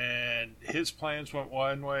 and his plans went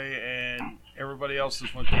one way, and everybody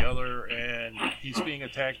else's went the other, and he's being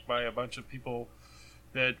attacked by a bunch of people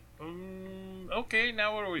that, okay,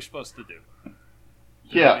 now what are we supposed to do?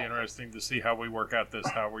 It'll be interesting to see how we work out this,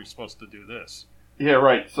 how are we supposed to do this. Yeah,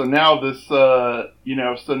 right. So now this, right,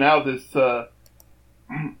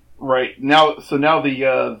 now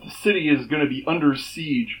the city is going to be under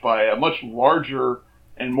siege by a much larger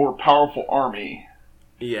and more powerful army.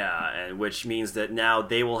 Yeah, and which means that now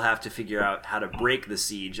they will have to figure out how to break the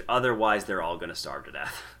siege, otherwise they're all going to starve to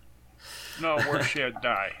death. No, or she'd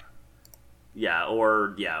die.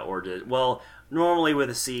 Well, normally with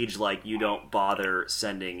a siege, like, you don't bother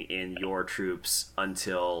sending in your troops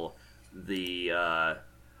until the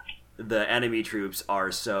enemy troops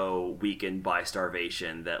are so weakened by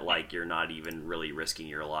starvation that, like, you're not even really risking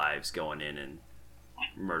your lives going in and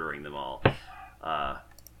murdering them all.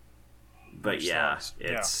 But yeah,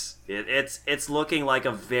 it's looking like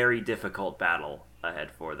a very difficult battle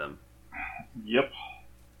ahead for them. Yep.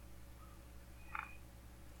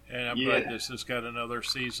 And I'm glad this has got another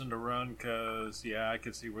season to run, because I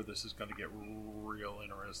can see where this is going to get real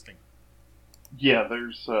interesting. Yeah,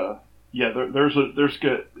 the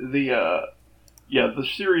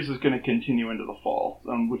series is going to continue into the fall,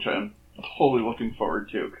 which I'm totally looking forward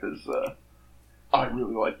to, because I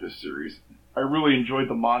really like this series. I really enjoyed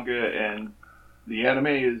the manga, and the anime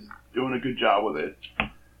is doing a good job with it.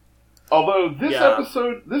 Although this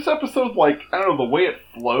episode, like, I don't know, the way it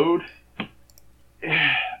flowed,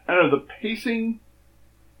 I don't know,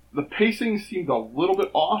 the pacing seemed a little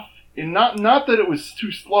bit off, and not that it was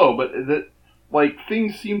too slow, but that, like,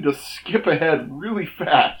 things seemed to skip ahead really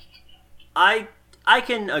fast. I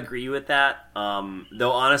can agree with that,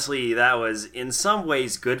 though honestly that was in some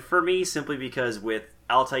ways good for me, simply because with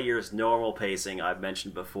Altair's normal pacing, I've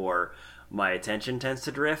mentioned before, my attention tends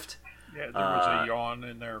to drift. Yeah, there was a yawn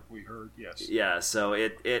in there, we heard, yes. Yeah, so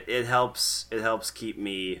it helps keep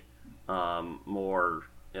me more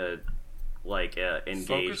engaged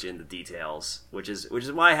Focused? in the details, which is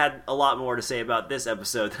why I had a lot more to say about this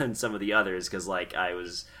episode than some of the others, because like I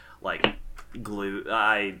was like glued.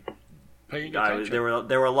 Paying attention.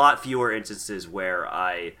 There were a lot fewer instances where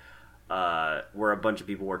where a bunch of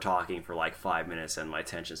people were talking for like 5 minutes and my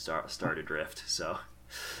attention started to drift. So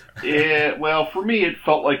yeah, well, for me it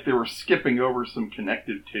felt like they were skipping over some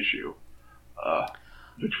connective tissue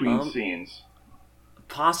between scenes.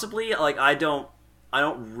 Possibly, like I don't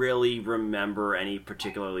really remember any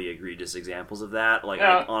particularly egregious examples of that. Like,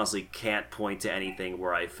 I honestly can't point to anything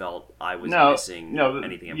where I felt I was missing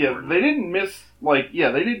anything important. Yeah,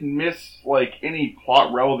 they didn't miss any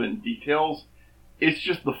plot relevant details. It's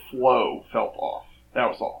just the flow felt off. That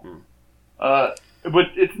was all. But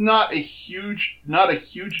it's not a huge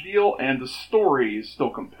deal, and the story is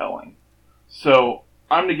still compelling. So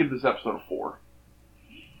I'm gonna give this episode a 4.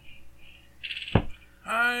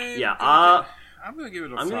 I'm going to give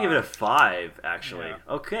it a 5. I'm going to give it a 5, actually. Yeah.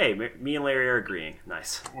 Okay, me and Larry are agreeing.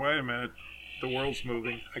 Nice. Wait a minute. The world's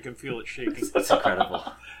moving. I can feel it shaking. That's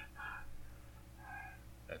incredible.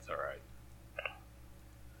 That's all right.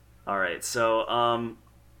 All right, so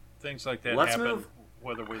things like that let's happen move.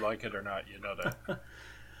 Whether we like it or not, you know that.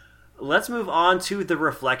 Let's move on to The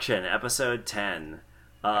Reflection, episode 10.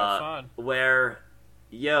 Have fun. Where,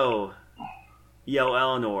 yo,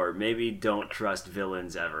 Eleanor, maybe don't trust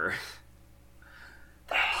villains ever.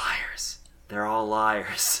 They're liars. They're all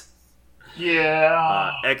liars.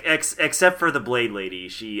 Yeah. Except for the Blade Lady.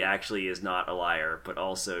 She actually is not a liar, but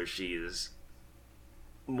also she's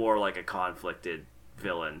more like a conflicted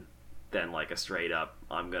villain than like a straight up,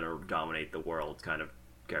 I'm gonna dominate the world kind of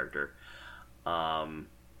character. But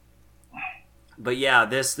yeah,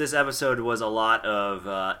 this episode was a lot of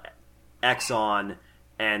Exxon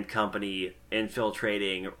and company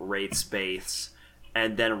infiltrating Wraith's base,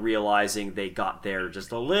 and then realizing they got there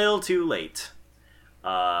just a little too late.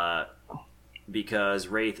 Because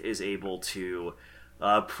Wraith is able to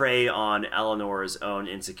prey on Eleanor's own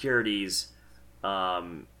insecurities,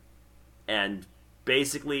 and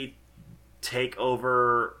basically take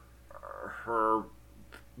over her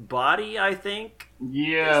body, I think.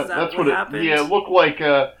 Yeah, that's what happened? Yeah, it looked like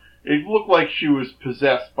she was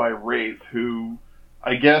possessed by Wraith, who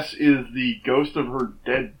I guess is the ghost of her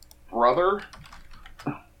dead brother.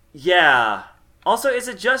 Yeah. Also, is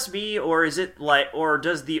it just me, or is it or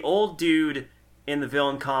does the old dude in the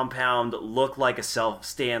villain compound look like a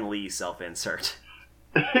Stan Lee self-insert?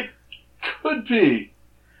 It could be.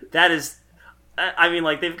 That is, I mean,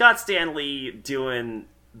 like, they've got Stan Lee doing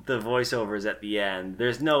the voiceovers at the end.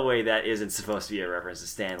 There's no way that isn't supposed to be a reference to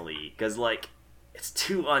Stan Lee, because, like, it's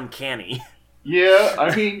too uncanny. Yeah,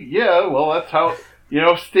 I mean, yeah, well, that's how,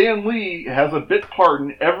 Stan Lee has a bit part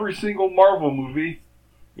in every single Marvel movie.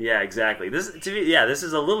 Yeah, exactly. This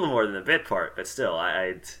is a little more than a bit part, but still,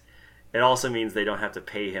 it also means they don't have to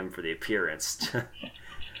pay him for the appearance.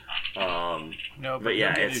 No, but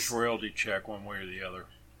yeah, get his royalty check one way or the other.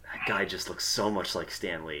 That guy just looks so much like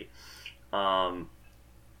Stan Lee. But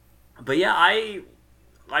yeah, I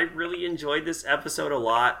really enjoyed this episode a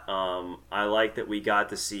lot. I like that we got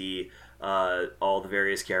to see all the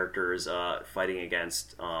various characters fighting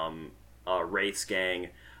against Wraith's gang.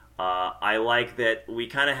 I like that we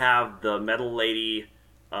kind of have the metal lady,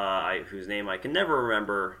 whose name I can never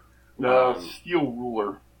remember. Steel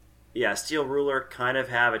Ruler. Yeah, Steel Ruler kind of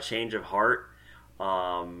have a change of heart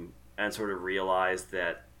and sort of realize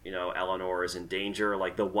that, Eleanor is in danger.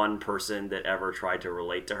 Like, the one person that ever tried to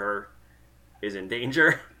relate to her is in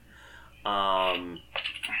danger. And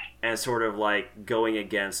sort of, like, going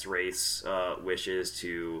against Wraith's wishes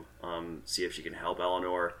to see if she can help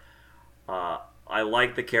Eleanor. I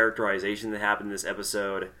like the characterization that happened in this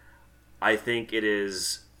episode. I think it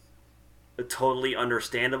is totally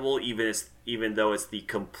understandable, even though it's the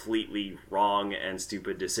completely wrong and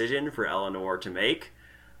stupid decision for Eleanor to make,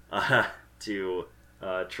 to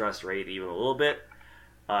trust Wraith even a little bit,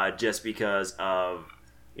 just because of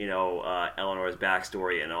Eleanor's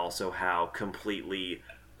backstory and also how completely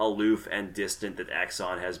aloof and distant that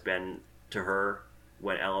Exxon has been to her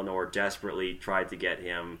when Eleanor desperately tried to get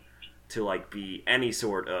him to, like, be any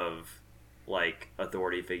sort of, like,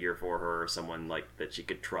 authority figure for her, someone, like, that she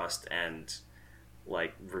could trust and,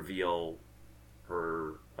 like, reveal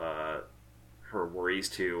her worries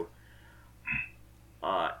to.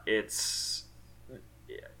 It's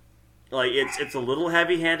a little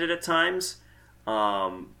heavy-handed at times,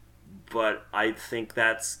 but I think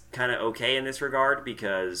that's kind of okay in this regard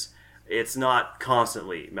because it's not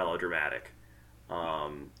constantly melodramatic.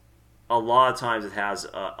 A lot of times it has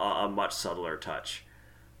a much subtler touch.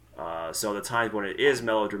 So the times when it is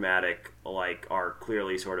melodramatic, like, are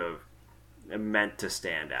clearly sort of meant to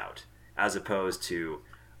stand out, as opposed to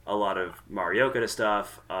a lot of Mariokata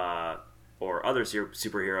stuff or other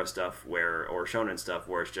superhero stuff or shonen stuff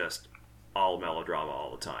where it's just all melodrama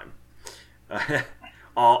all the time,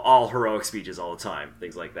 all heroic speeches all the time,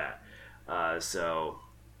 things like that.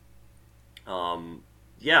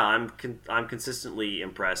 Yeah, I'm consistently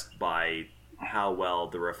impressed by how well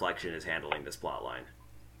the Reflection is handling this plotline.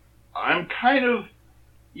 I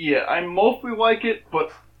mostly like it,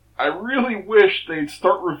 but I really wish they'd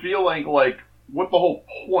start revealing, like, what the whole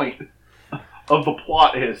point of the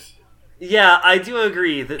plot is. Yeah, I do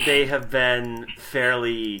agree that they have been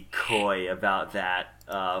fairly coy about that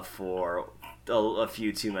for a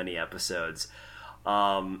few too many episodes.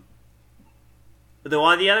 Though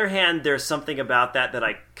on the other hand, there's something about that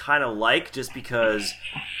I kind of like, just because,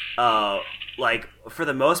 like, for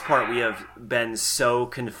the most part, we have been so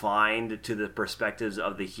confined to the perspectives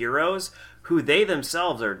of the heroes, who they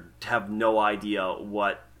themselves have no idea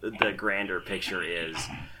what the grander picture is,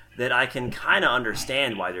 that I can kind of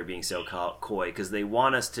understand why they're being so coy, because they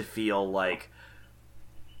want us to feel like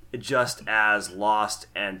just as lost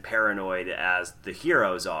and paranoid as the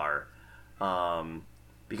heroes are.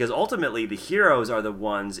 Because ultimately, the heroes are the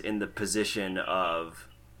ones in the position of,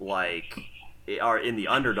 like, are in the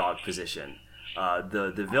underdog position.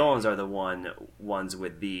 The villains are the ones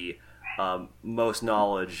with the most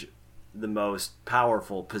knowledge, the most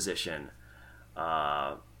powerful position.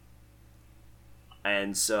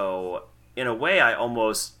 And so, in a way, I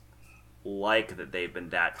almost like that they've been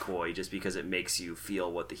that coy, just because it makes you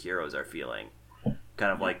feel what the heroes are feeling.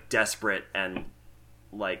 Kind of, like, desperate and,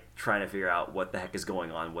 like, trying to figure out what the heck is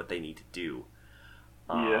going on, what they need to do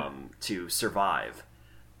to survive.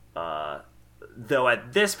 Though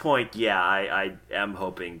at this point, yeah, I am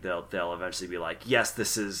hoping they'll eventually be like, yes,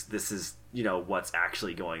 this is what's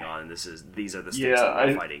actually going on. These are the stakes that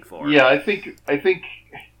we're fighting for. Yeah, I think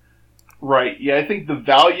right. Yeah, I think the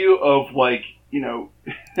value of, like,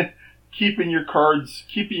 keeping your cards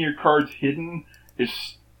hidden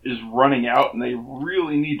is running out, and they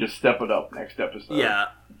really need to step it up next episode. Yeah.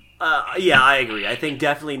 I agree. I think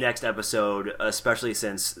definitely next episode, especially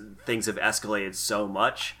since things have escalated so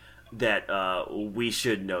much, that we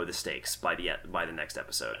should know the stakes by the next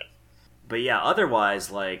episode. But yeah,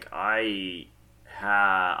 otherwise, like, I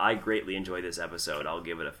greatly enjoyed this episode. I'll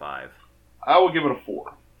give it a 5. I will give it a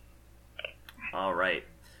 4. All right.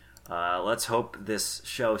 Let's hope this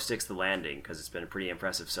show sticks the landing, because it's been pretty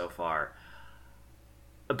impressive so far.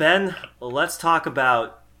 Ben, let's talk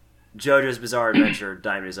about JoJo's Bizarre Adventure,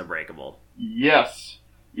 Diamond is Unbreakable. Yes.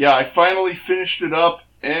 Yeah, I finally finished it up,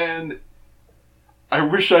 and I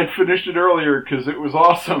wish I'd finished it earlier, because it was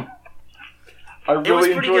awesome. I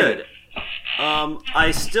really enjoyed it.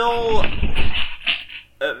 I still...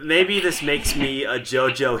 maybe this makes me a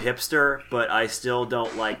JoJo hipster, but I still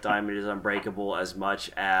don't like Diamond is Unbreakable as much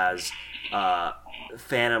as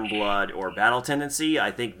Phantom Blood or Battle Tendency.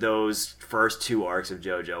 I think those first two arcs of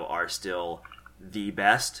JoJo are still the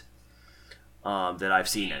best that I've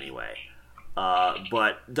seen anyway.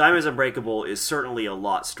 But Diamond is Unbreakable is certainly a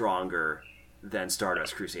lot stronger than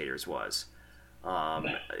Stardust Crusaders was.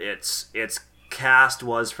 Its cast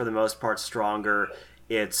was, for the most part, stronger.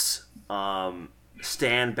 Its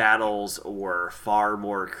stand battles were far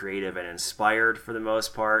more creative and inspired for the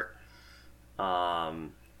most part.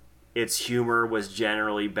 Its humor was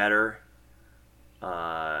generally better.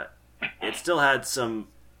 It still had some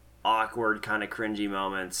awkward, kind of cringy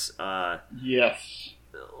moments. Yes.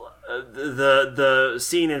 The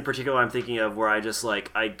scene in particular I'm thinking of where I just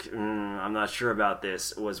I'm not sure about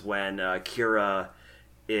this was when Kira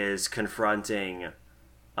is confronting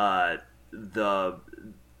the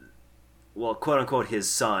quote unquote his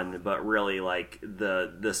son, but really like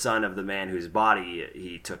the son of the man whose body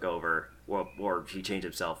he took over or he changed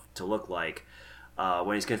himself to look like,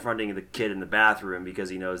 when he's confronting the kid in the bathroom because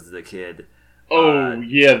he knows the kid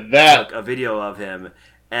took a video of him.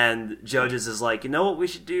 And JoJo's is like, you know what we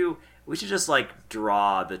should do? We should just,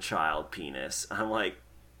 draw the child penis. I'm like...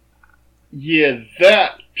 Yeah,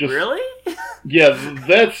 that just... Really? Yeah,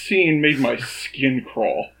 that scene made my skin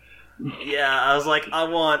crawl. Yeah, I was like, I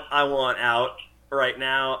want out right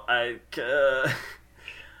now. I'm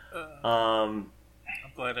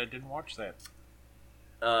glad I didn't watch that.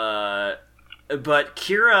 But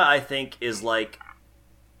Kira, I think, is,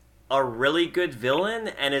 a really good villain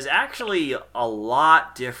and is actually a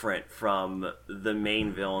lot different from the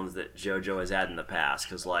main villains that JoJo has had in the past,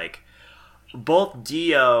 because both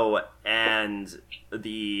Dio and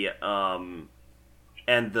the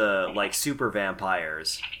super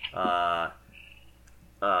vampires, the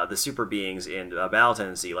super beings in Battle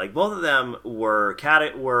Tendency, both of them were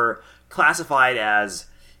classified as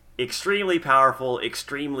extremely powerful,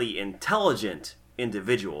 extremely intelligent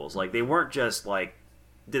individuals. They weren't just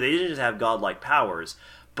they didn't just have godlike powers,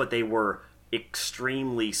 but they were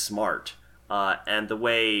extremely smart. And the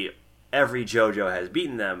way every JoJo has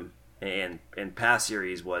beaten them in past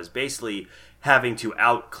series was basically having to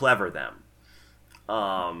out-clever them.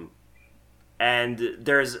 And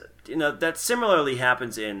there's, that similarly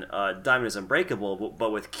happens in Diamond is Unbreakable,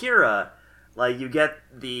 but with Kira, you get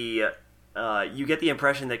the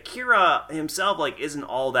impression that Kira himself, isn't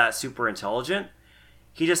all that super intelligent.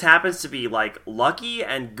 He just happens to be, lucky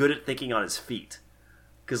and good at thinking on his feet.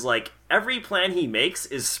 Because, every plan he makes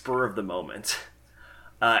is spur of the moment.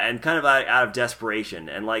 And kind of out of desperation.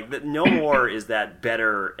 And, no more is that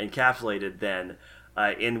better encapsulated than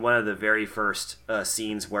in one of the very first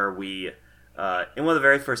scenes where in one of the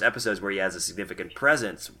very first episodes where he has a significant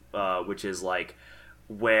presence, which is,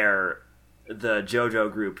 where the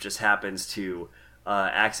JoJo group just happens to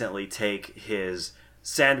accidentally take his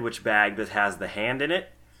sandwich bag that has the hand in it,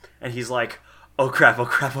 and he's like, oh crap,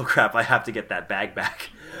 I have to get that bag back.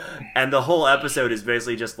 And the whole episode is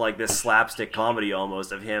basically just this slapstick comedy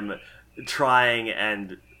almost of him trying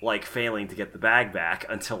and failing to get the bag back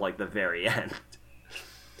until the very end.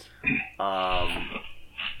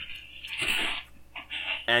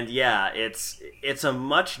 And yeah, it's a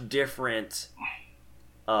much different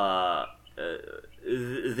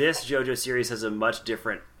this JoJo series has a much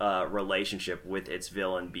different relationship with its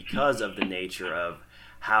villain because of the nature of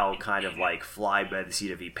how kind of fly by the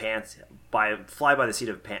seat of his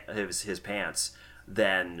pants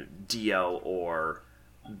than Dio or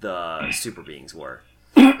the super beings were.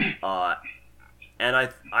 And I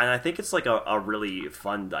think it's a really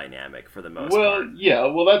fun dynamic for the most part. Well, yeah,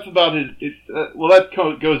 that's about it.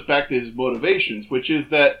 That goes back to his motivations, which is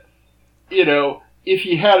that if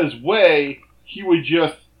he had his way, he would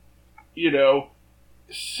just,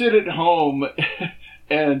 sit at home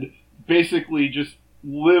and basically just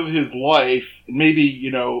live his life, maybe,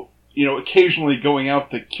 occasionally going out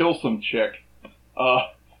to kill some chick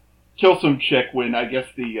when I guess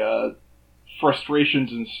the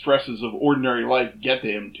frustrations and stresses of ordinary life get to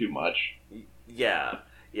him too much. Yeah,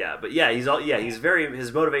 but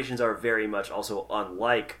his motivations are very much also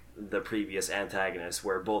unlike the previous antagonists,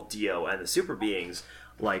 where both Dio and the super beings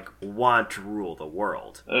want to rule the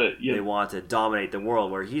world. Yeah. They want to dominate the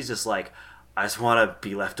world, where he's just I just want to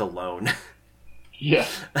be left alone. Yeah,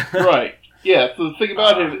 right. Yeah, so the thing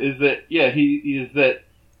about him is that, he is that,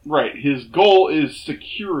 right, his goal is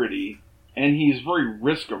security, and he's very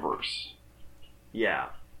risk-averse. Yeah.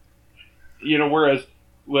 Whereas,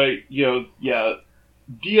 Dio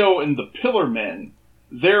and the Pillar Men,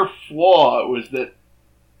 their flaw was that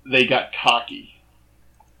they got cocky.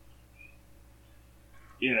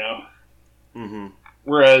 Mm-hmm.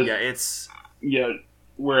 Whereas,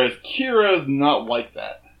 whereas Kira's not like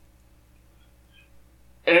that.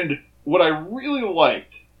 And what I really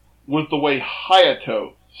liked was the way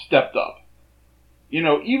Hayato stepped up.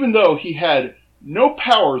 Even though he had no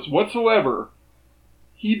powers whatsoever,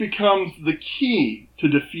 he becomes the key to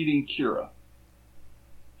defeating Kira.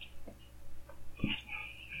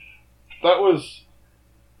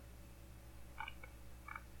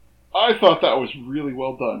 I thought that was really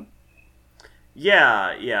well done.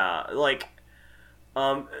 Yeah.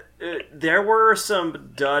 There were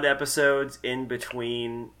some dud episodes in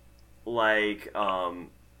between, in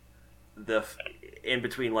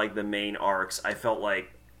between the main arcs. I felt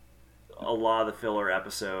like a lot of the filler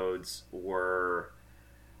episodes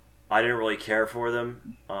I didn't really care for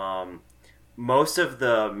them. Most of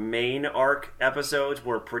the main arc episodes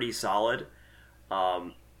were pretty solid.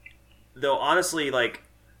 Though honestly,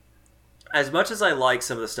 as much as I like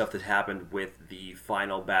some of the stuff that happened with the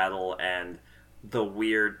final battle and the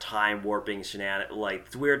weird time warping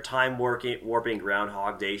warping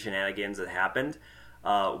Groundhog Day shenanigans that happened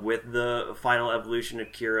with the final evolution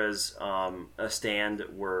of Kira's stand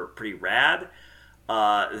were pretty rad.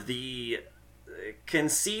 The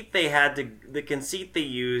conceit they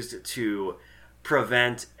used to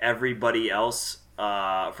prevent everybody else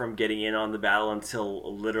from getting in on the battle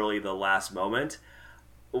until literally the last moment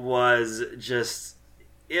was just,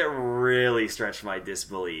 it really stretched my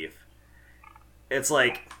disbelief. It's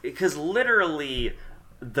because literally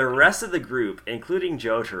the rest of the group, including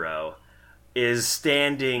Jotaro, is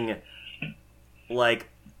standing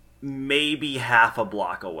maybe half a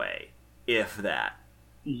block away, if that.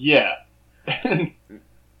 Yeah.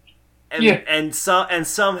 And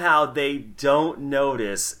somehow they don't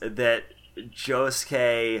notice that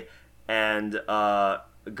Josuke and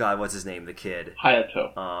God, what's his name? The kid.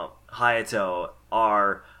 Hayato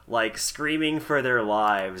are screaming for their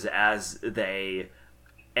lives as they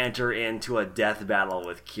enter into a death battle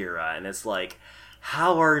with Kira, and it's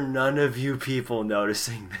how are none of you people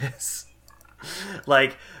noticing this?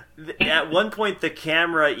 At one point the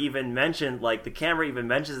camera even mentions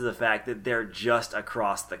the fact that they're just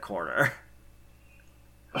across the corner.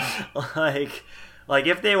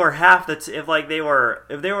 If they were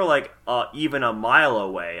if they were even a mile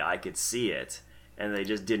away, I could see it, and they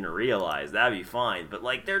just didn't realize, that'd be fine. But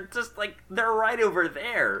they're just they're right over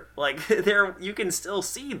there. You can still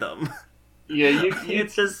see them. Yeah,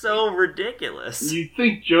 it's just so ridiculous. You'd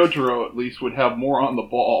think Jotaro at least would have more on the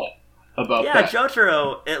ball about that. Yeah,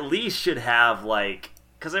 Jotaro at least should have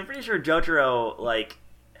because I'm pretty sure Jotaro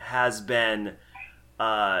has been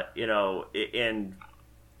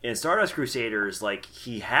in Stardust Crusaders,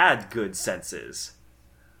 he had good senses.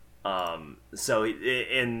 So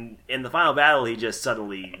in the final battle, he just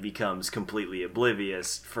suddenly becomes completely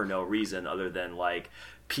oblivious for no reason other than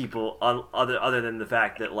people other than the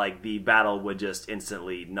fact that the battle would just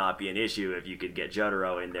instantly not be an issue if you could get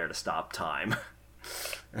Jotaro in there to stop time.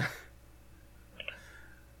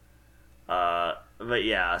 But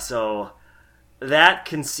yeah, so that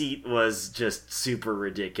conceit was just super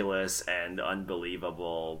ridiculous and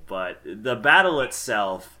unbelievable. But the battle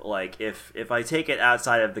itself, if I take it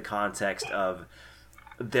outside of the context of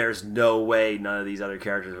there's no way none of these other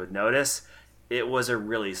characters would notice, it was a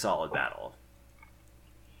really solid battle.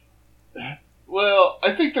 Well,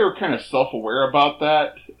 I think they were kind of self-aware about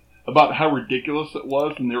that, about how ridiculous it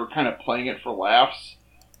was, and they were kind of playing it for laughs.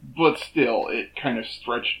 But still, it kind of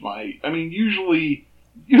stretched my... I mean, usually,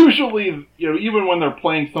 even when they're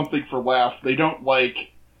playing something for laughs, they don't they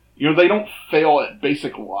don't fail at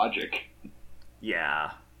basic logic.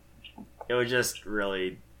 Yeah. It was just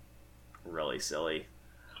really, really silly.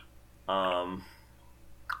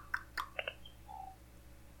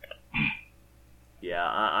 Yeah,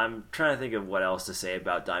 I'm trying to think of what else to say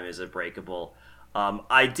about Diamonds Unbreakable.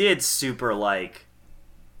 I did super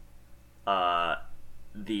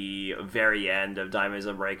the very end of Diamonds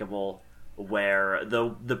Unbreakable, where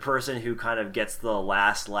the person who kind of gets the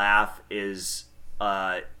last laugh is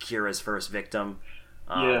Kira's first victim,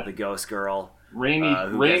 the ghost girl.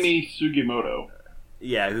 Reimi Sugimoto.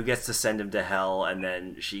 Yeah, who gets to send him to hell, and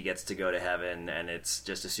then she gets to go to heaven, and it's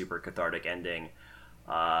just a super cathartic ending.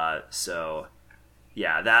 So,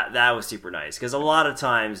 Yeah, that was super nice because a lot of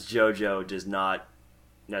times JoJo does not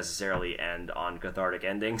necessarily end on cathartic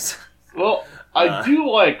endings. Well, I do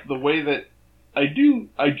like the way that I do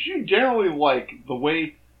generally like the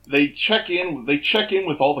way they check in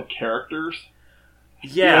with all the characters.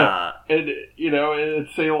 Yeah. And and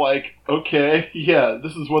say like, okay, yeah,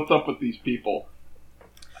 this is what's up with these people.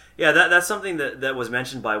 Yeah, that's something that was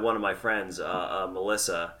mentioned by one of my friends,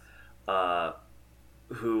 Melissa,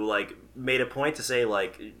 who like made a point to say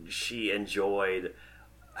like she enjoyed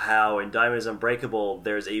how in Diamond is Unbreakable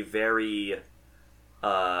there's a very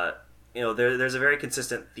there's a very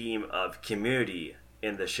consistent theme of community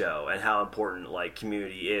in the show and how important like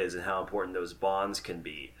community is and how important those bonds can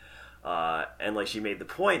be. And like she made the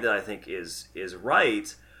point that I think is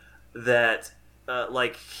right that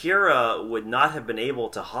like Kira would not have been able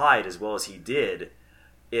to hide as well as he did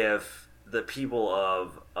if the people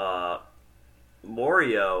of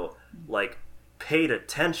Morio like paid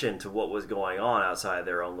attention to what was going on outside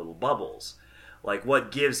their own little bubbles. Like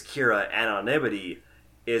what gives Kira anonymity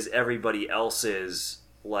is everybody else's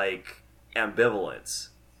like ambivalence.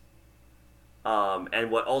 And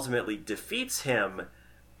what ultimately defeats him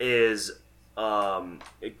is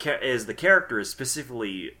the characters,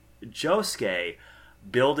 specifically Josuke,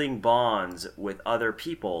 building bonds with other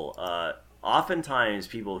people. Oftentimes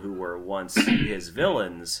people who were once his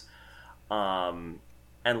villains, and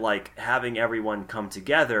like having everyone come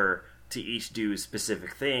together to each do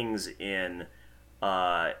specific things in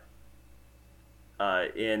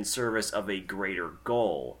service of a greater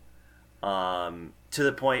goal, to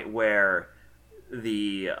the point where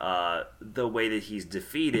the way that he's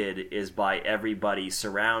defeated is by everybody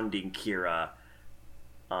surrounding Kira,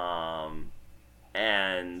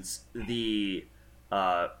 and the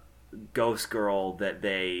ghost girl that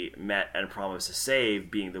they met and promised to save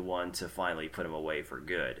being the one to finally put him away for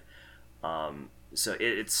good. So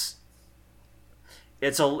it's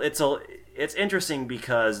interesting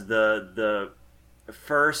because the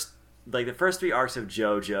first 3 arcs of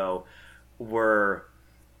JoJo were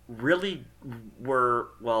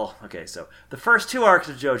so the first 2 arcs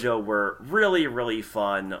of JoJo were really, really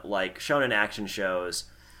fun, like shonen action shows.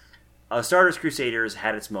 Stardust Crusaders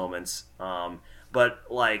had its moments, but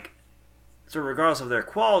like, so regardless of their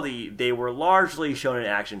quality, they were largely shonen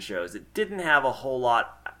action shows that didn't have a whole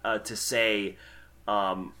lot to say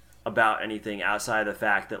about anything outside of the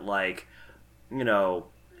fact that, like,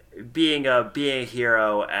 being a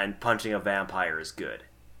hero and punching a vampire is good.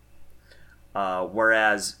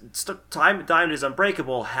 Whereas Diamond is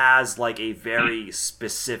Unbreakable has like a very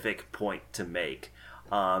specific point to make,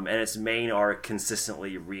 and its main arc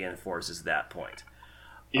consistently reinforces that point.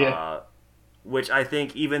 Yeah. Which I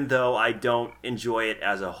think, even though I don't enjoy it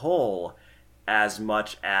as a whole as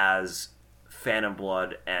much as Phantom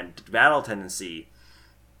Blood and Battle Tendency,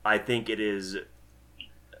 I think it is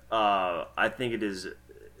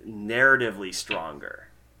narratively stronger.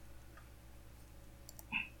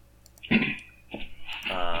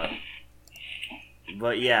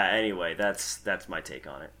 But yeah, anyway, that's my take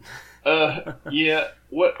on it. Yeah.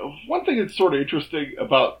 One thing that's sort of interesting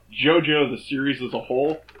about JoJo the series as a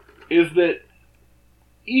whole is that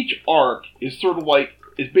each arc is sort of like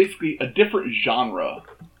is basically a different genre.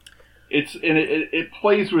 It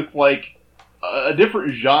plays with like a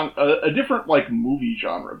different genre, a different like movie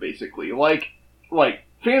genre basically. Like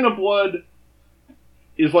Phantom Blood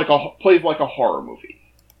is plays like a horror movie,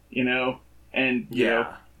 and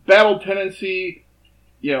Battle Tendency,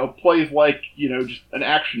 plays like just an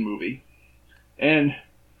action movie, and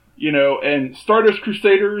and Stardust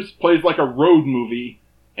Crusaders plays like a road movie,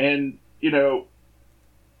 and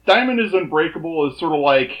Diamond is Unbreakable is sort of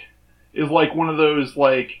like one of those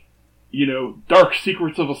like Dark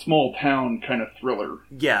Secrets of a Small Town kind of thriller.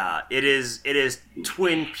 Yeah, it is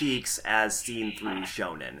Twin Peaks as seen through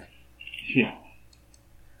shonen. Yeah.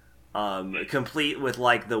 Complete with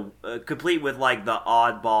like the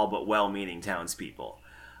oddball but well-meaning townspeople.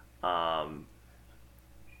 That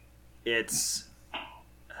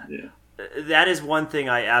is one thing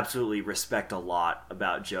I absolutely respect a lot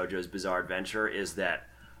about JoJo's Bizarre Adventure, is that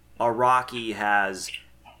Araki has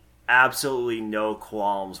absolutely no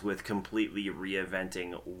qualms with completely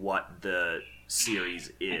reinventing what the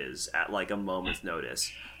series is at like a moment's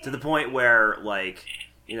notice, to the point where like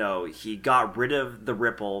he got rid of the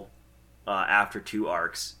Ripple after 2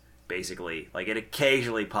 arcs, basically. Like, it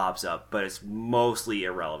occasionally pops up, but it's mostly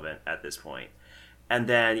irrelevant at this point. And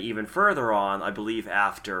then even further on, I believe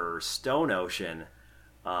after Stone Ocean,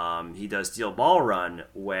 he does Steel Ball Run,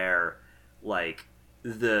 where like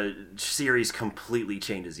the series completely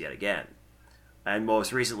changes yet again. And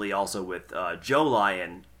most recently also with Joe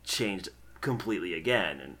Lion changed completely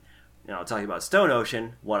again. And talking about Stone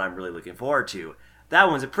Ocean, what I'm really looking forward to, that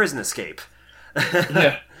one's a prison escape.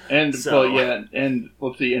 Yeah, and and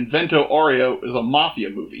let's see, Invento Oreo is a mafia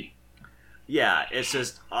movie. Yeah, it's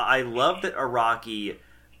just I love that Araki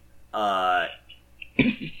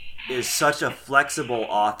is such a flexible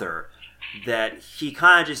author that he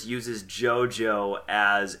kind of just uses JoJo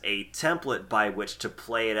as a template by which to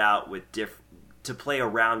play it out with to play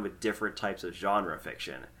around with different types of genre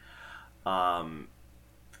fiction.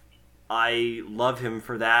 I love him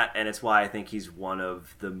for that, and it's why I think he's one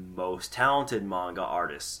of the most talented manga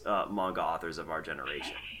authors of our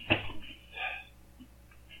generation.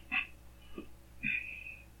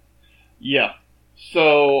 Yeah.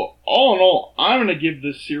 So, all in all, I'm going to give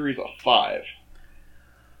this series a 5.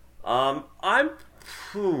 I'm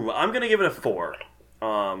going to give it a 4.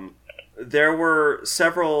 There were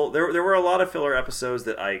there were a lot of filler episodes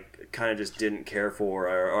that I kind of just didn't care for,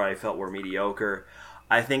 or I felt were mediocre.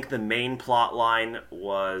 I think the main plot line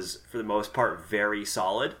was, for the most part, very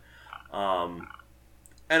solid. And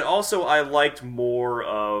also, I liked more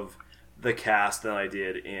of the cast than I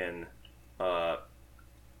did in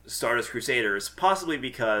Stardust Crusaders, possibly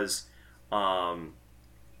because, for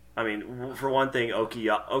one thing,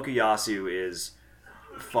 Okuyasu is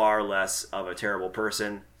far less of a terrible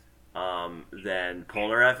person than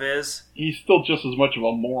Polnareff is. He's still just as much of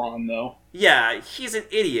a moron, though. Yeah, he's an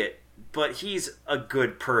idiot, but he's a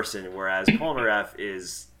good person, whereas Polnareff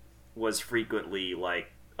was frequently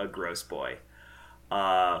like a gross boy.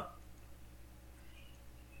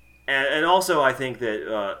 And also I think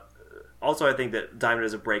that Diamond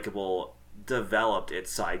is Unbreakable developed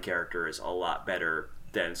its side characters a lot better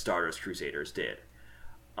than Stardust Crusaders did.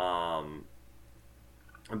 But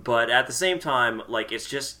at the same time, like,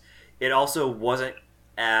 it also wasn't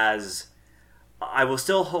as... I will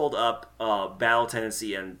still hold up Battle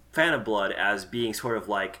Tendency and Phantom Blood as being sort of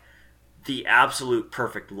like the absolute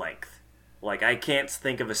perfect length. Like, I can't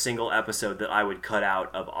think of a single episode that I would cut out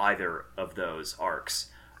of either of those arcs.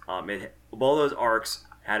 Both those arcs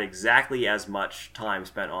had exactly as much time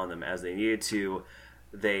spent on them as they needed to.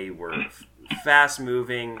 They were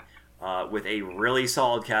fast-moving, with a really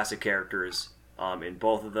solid cast of characters in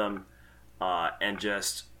both of them, and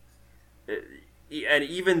just... And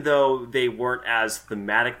even though they weren't as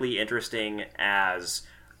thematically interesting as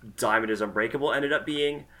Diamond is Unbreakable ended up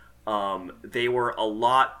being, they were a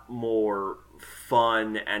lot more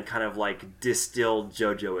fun and kind of like distilled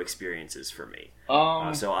JoJo experiences for me.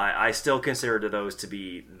 So I still consider those to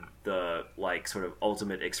be the like sort of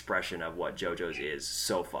ultimate expression of what JoJo's is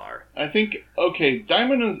so far. I think,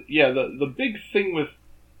 Diamond is... Yeah, the big thing with...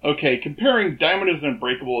 comparing Diamond is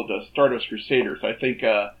Unbreakable to Stardust Crusaders, I think...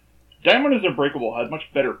 Diamond is Unbreakable had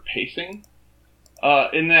much better pacing,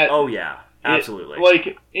 in that... Oh, yeah. Absolutely. There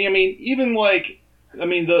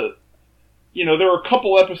were a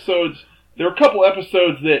couple episodes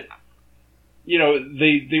that,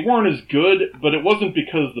 they weren't as good, but it wasn't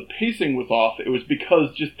because the pacing was off, it was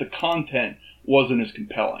because just the content wasn't as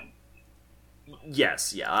compelling.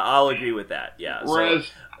 Yes, yeah, I'll agree with that, yeah.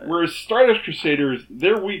 Whereas Stardust Crusaders,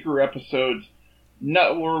 their weaker episodes...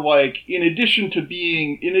 were like, in addition to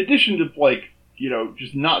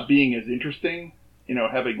just not being as interesting,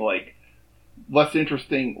 having like less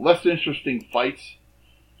interesting fights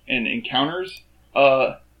and encounters,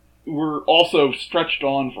 were also stretched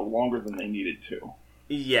on for longer than they needed to.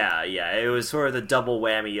 Yeah, it was sort of the double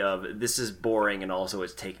whammy of this is boring and also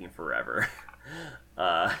it's taking forever.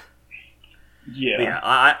 Yeah,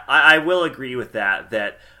 I will agree with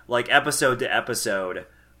that like episode to episode,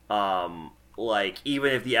 like,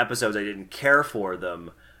 even if the episodes I didn't care for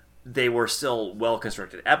them, they were still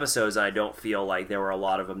well-constructed episodes, and I don't feel like there were a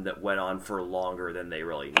lot of them that went on for longer than they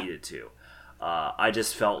really needed to. I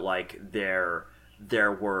just felt like there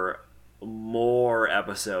were more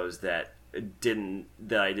episodes that I didn't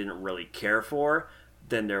really care for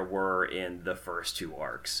than there were in the first two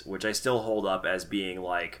arcs, which I still hold up as being,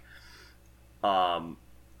 like,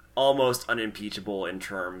 almost unimpeachable in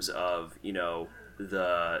terms of,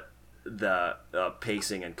 the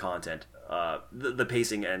pacing and content, the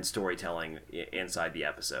pacing and storytelling inside the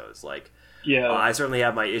episodes. Like, I certainly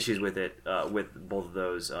have my issues with it, with both of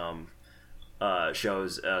those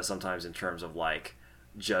shows, sometimes in terms of like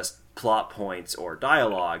just plot points or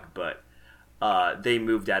dialogue, but they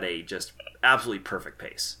moved at a just absolutely perfect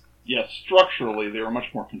pace. Yeah, structurally they were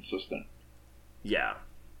much more consistent. Yeah.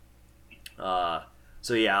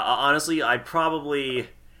 So yeah, honestly, I'd probably...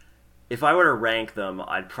 If I were to rank them,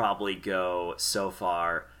 I'd probably go so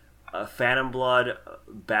far: Phantom Blood,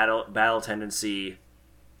 Battle Tendency,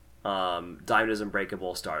 Diamond is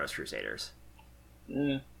Unbreakable, Stardust Crusaders.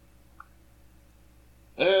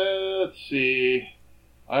 Let's see.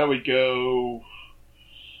 I would go.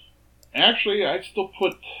 Actually, I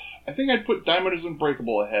think I'd put Diamond is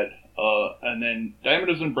Unbreakable ahead. And then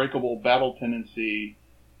Diamond is Unbreakable, Battle Tendency,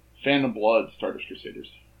 Phantom Blood, Stardust Crusaders.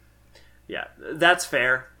 Yeah, that's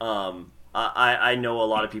fair. I know a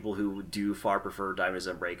lot of people who do far prefer Diamond is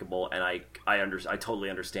Unbreakable, and I totally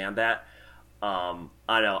understand that. I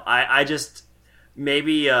know. I just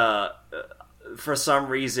maybe for some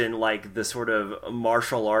reason, like the sort of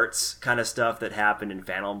martial arts kind of stuff that happened in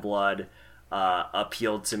Phantom Blood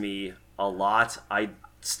appealed to me a lot. I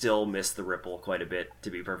still miss the Ripple quite a bit,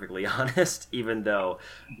 to be perfectly honest, even though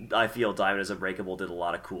I feel Diamond is Unbreakable did a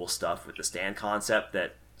lot of cool stuff with the stand concept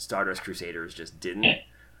that Stardust Crusaders just didn't.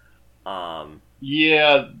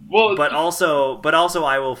 Yeah, well, but also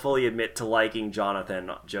I will fully admit to liking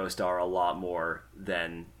Jonathan Joestar a lot more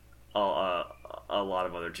than a lot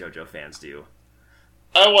of other JoJo fans do.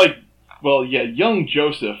 Young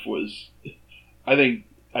Joseph was, I think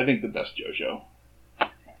the best JoJo.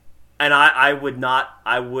 And I would not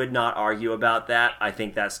argue about that. I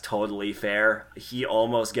think that's totally fair. He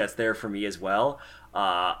almost gets there for me as well.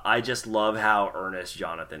 I just love how earnest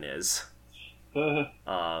Jonathan is. But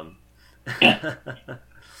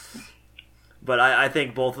I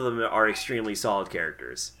think both of them are extremely solid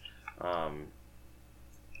characters.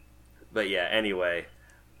 But yeah, anyway,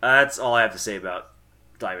 that's all I have to say about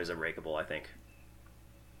Diamond is Unbreakable, I think.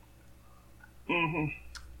 Mm-hmm.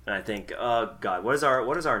 And I think, God, what is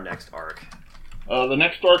our next arc? The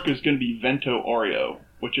next arc is going to be Vento Ario,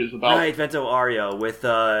 which is about... Right, Vento Ario, with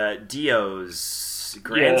Dio's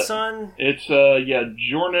grandson? Yeah, it's,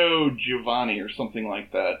 Giorno Giovanni or something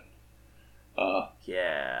like that.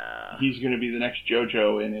 Yeah. He's going to be the next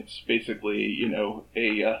JoJo, and it's basically, a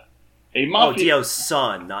mafia... Oh, Dio's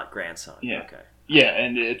son, not grandson. Yeah. Okay. Yeah,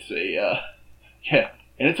 and it's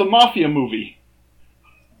a mafia movie.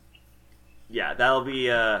 Yeah, that'll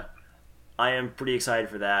be, I am pretty excited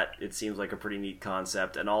for that. It seems like a pretty neat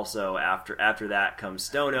concept. And also, after that comes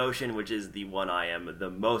Stone Ocean, which is the one I am the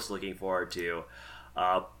most looking forward to.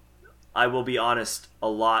 I will be honest, a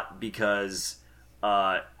lot, because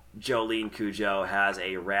Jolene Cujo has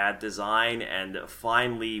a rad design, and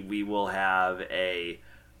finally we will have a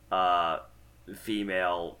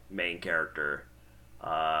female main character.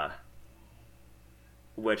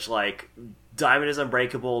 Which, like, Diamond is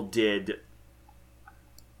Unbreakable did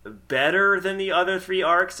better than the other three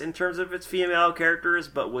arcs in terms of its female characters,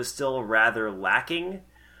 but was still rather lacking.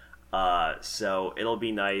 So it'll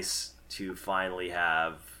be nice to finally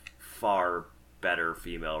have far better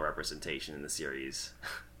female representation in the series.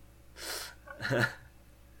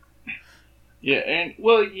 And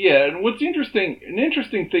what's an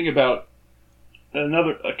interesting thing about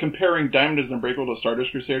comparing Diamond is Unbreakable to Stardust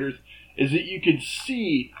Crusaders is that you could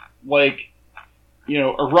see,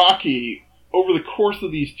 Araki, over the course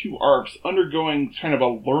of these two arcs, undergoing kind of a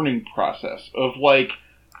learning process of,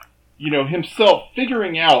 himself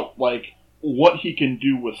figuring out, what he can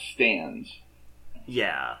do with stands.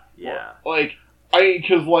 Yeah.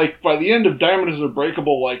 Because, by the end of Diamond is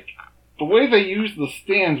Unbreakable, the way they used the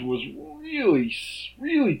stands was really,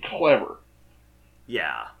 really clever.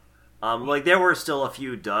 Yeah. There were still a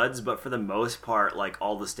few duds, but for the most part,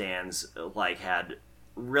 all the stands, had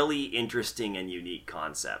really interesting and unique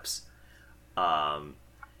concepts.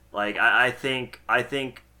 I think,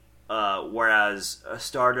 whereas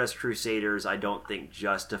Stardust Crusaders, I don't think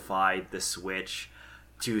justified the switch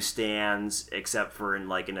to stands, except for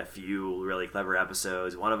in a few really clever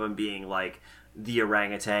episodes. One of them being, the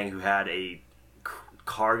orangutan who had a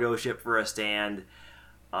cargo ship for a stand,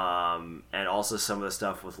 and also some of the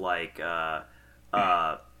stuff with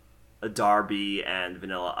Darby and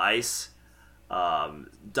Vanilla Ice.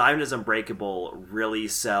 Diamond is Unbreakable really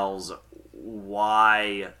sells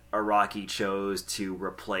why Araki chose to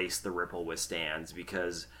replace the Ripple with stands,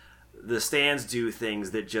 because the stands do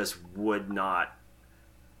things that just would not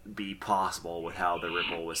be possible with how the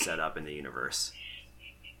Ripple was set up in the universe.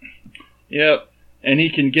 Yep. And he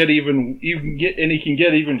can get even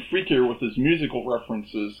freakier with his musical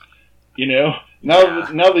references. Now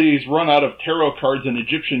that he's run out of tarot cards and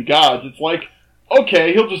Egyptian gods, it's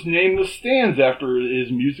okay, he'll just name the stands after his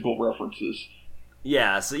musical references.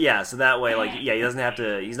 So that way, he doesn't have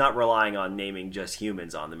to. He's not relying on naming just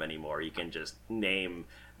humans on them anymore. He can just name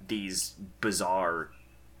these bizarre,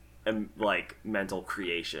 mental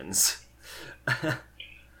creations.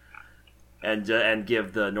 And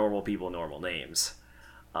give the normal people normal names.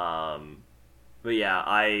 I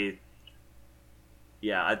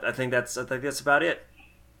think that's about it.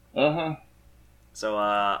 So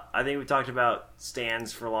I think we talked about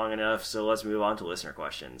stands for long enough. So let's move on to listener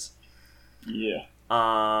questions. Yeah.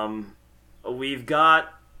 We've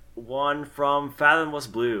got one from Fathomless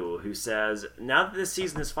Blue who says, now that this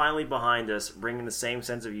season is finally behind us, bringing the same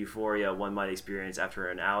sense of euphoria one might experience after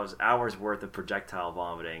an hour's worth of projectile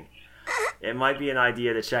vomiting, it might be an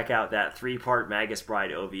idea to check out that 3-part Magus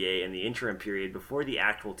Bride OVA in the interim period before the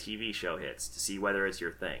actual TV show hits to see whether it's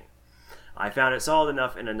your thing. I found it solid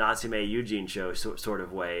enough in a Natsume Eugene show sort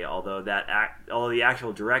of way, although the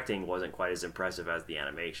actual directing wasn't quite as impressive as the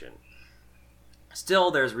animation.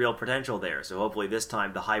 Still, there's real potential there, so hopefully this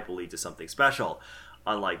time the hype will lead to something special,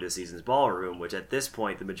 unlike this season's Ballroom, which at this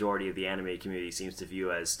point the majority of the anime community seems to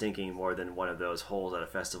view as stinking more than one of those holes at a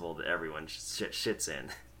festival that everyone shits in.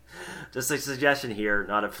 Just a suggestion here,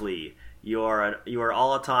 not a plea. You are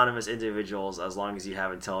all autonomous individuals as long as you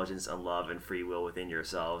have intelligence and love and free will within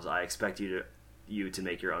yourselves. I expect you to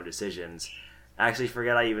make your own decisions. Actually,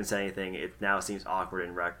 forget I even said anything. It now seems awkward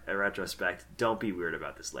in retrospect. Don't be weird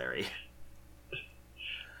about this, Larry.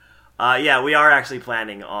 Yeah, we are actually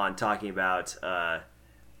planning on talking about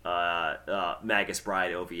Magus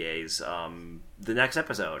Bride OVAs the next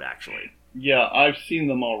episode, actually. Yeah, I've seen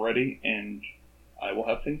them already, and I will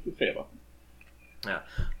have things to say about them. Yeah.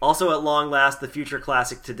 Also, at long last, the future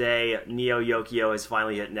classic today, Neo Yokio, has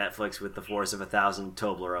finally hit Netflix with the force of 1,000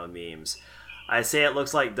 Toblerone memes. I say it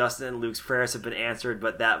looks like Dustin and Luke's prayers have been answered,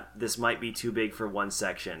 but that this might be too big for one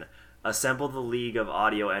section. Assemble the League of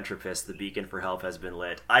Audio Entropists. The beacon for help has been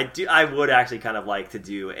lit. I would actually kind of like to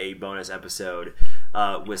do a bonus episode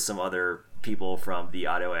with some other people from the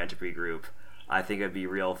Audio Entropy group. I think it'd be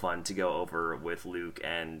real fun to go over with Luke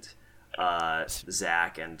and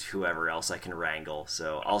Zach and whoever else I can wrangle.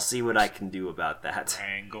 So I'll see what I can do about that.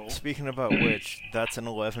 Wrangle. Speaking about which, that's an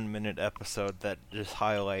 11-minute episode that just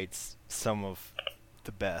highlights some of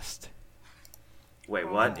the best. Wait,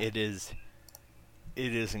 what? And it is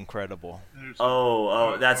incredible. That's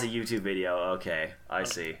a YouTube video. Okay, I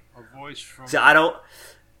see. A voice from... See, I don't...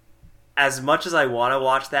 As much as I want to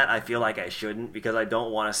watch that, I feel like I shouldn't, because I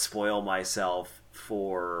don't want to spoil myself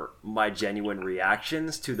for my genuine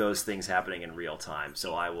reactions to those things happening in real time.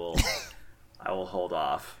 So I will hold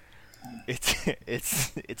off.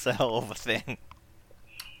 It's a hell of a thing.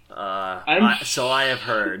 So I have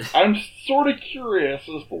heard. I'm sort of curious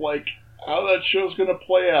as to how that show's going to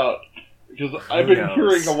play out, because I've been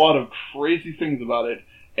hearing a lot of crazy things about it,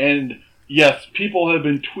 and yes, people have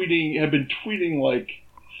been tweeting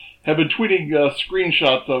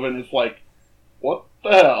screenshots of it, and it's like, what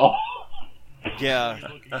the hell? Yeah,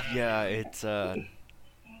 it's a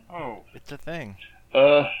thing.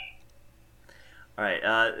 All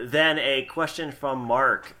right. Then a question from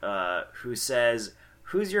Mark, who says,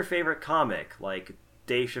 "Who's your favorite comic? Like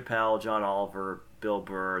Dave Chappelle, John Oliver, Bill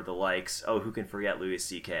Burr, the likes. Oh, who can forget Louis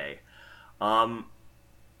C.K.? John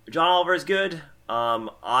Oliver is good.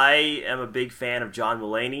 I am a big fan of John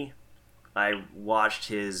Mulaney. I watched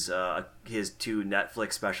his 2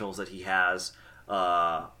 Netflix specials that he has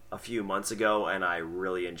a few months ago, and I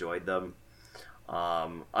really enjoyed them.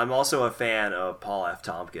 I'm also a fan of Paul F.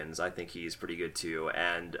 Tompkins. I think he's pretty good too.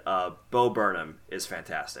 And Bo Burnham is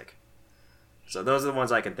fantastic. So those are the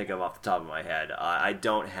ones I can think of off the top of my head. I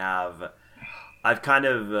don't have... I've kind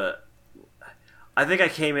of... I think I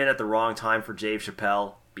came in at the wrong time for Dave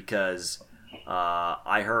Chappelle, because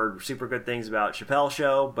I heard super good things about Chappelle's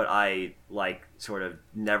show, but I sort of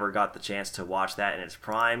never got the chance to watch that in its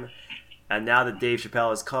prime. And now that Dave Chappelle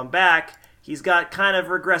has come back, he's got kind of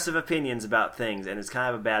regressive opinions about things, and is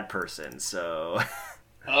kind of a bad person, so...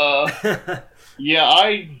 Yeah,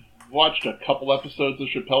 I watched a couple episodes of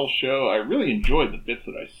Chappelle's show. I really enjoyed the bits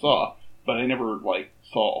that I saw, but I never,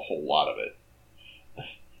 saw a whole lot of it.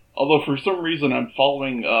 Although for some reason I'm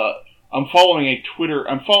following a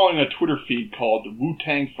Twitter feed called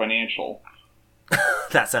Wu-Tang Financial.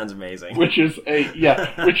 That sounds amazing. Which is a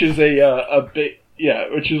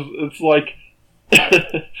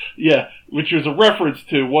reference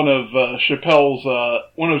to one of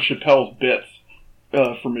Chappelle's bits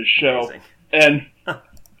from his show. Amazing. And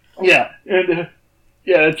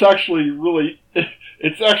it's actually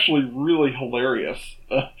really hilarious,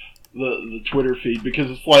 the Twitter feed, because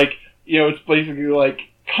it's it's basically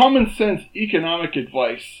common sense economic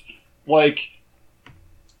advice,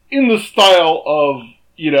 in the style of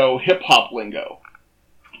hip hop lingo.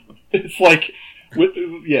 It's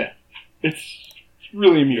it's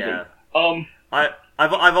really amusing. Yeah.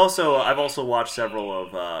 I've also watched several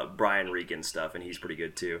of Brian Regan's stuff, and he's pretty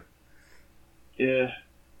good too. Yeah.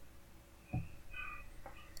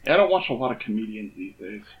 I don't watch a lot of comedians these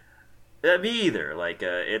days. Me either.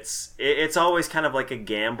 It's always kind of like a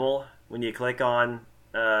gamble when you click on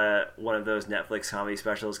one one of those Netflix comedy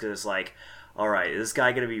specials because it's like, all right, is this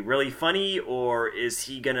guy going to be really funny, or is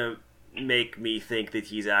he going to make me think that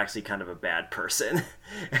he's actually kind of a bad person?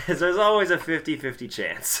 So there's always a 50-50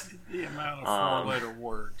 chance. The amount of four-letter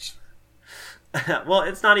words. Well,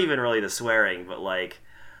 it's not even really the swearing, but like...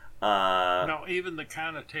 no, even the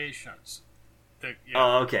connotations.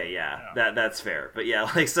 Oh, okay, yeah. That's fair. But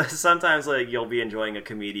yeah, like sometimes like you'll be enjoying a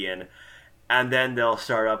comedian, and then they'll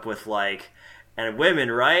start up with like, and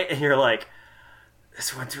women, right? And you're like,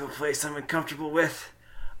 this went to a place I'm uncomfortable with.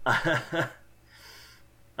 I've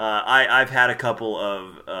had a couple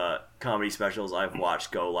of comedy specials I've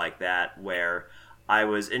watched go like that, where I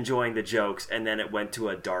was enjoying the jokes, and then it went to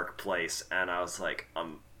a dark place, and I was like,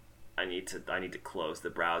 I need to close the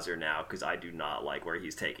browser now because I do not like where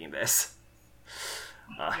he's taking this.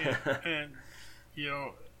 And you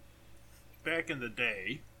know, back in the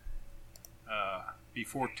day,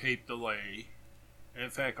 before tape delay, in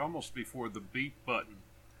fact, almost before the beat button,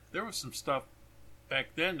 there was some stuff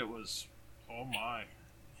back then that was, oh my,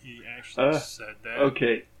 he actually said that.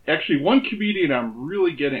 Okay, actually, one comedian I'm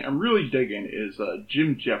really digging is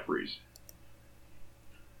Jim Jeffries.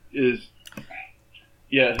 He's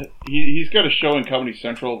got a show in Comedy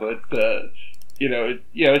Central that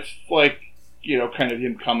it's like, kind of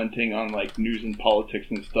him commenting on like news and politics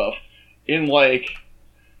and stuff.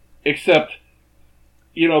 Except,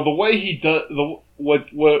 the way he does what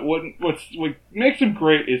makes him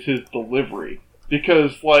great is his delivery,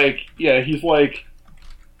 because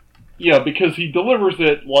because he delivers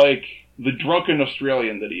it like the drunken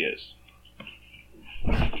Australian that he is.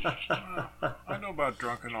 I know about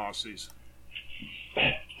drunken Aussies.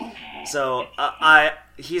 So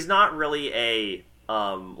he's not really a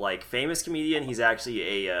famous comedian. He's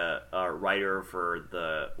actually a writer for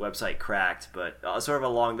the website Cracked, but sort of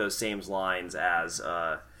along those same lines as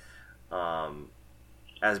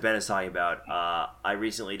Ben is talking about. I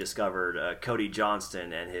recently discovered Cody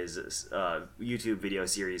Johnston and his YouTube video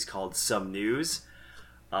series called Some News,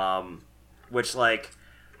 which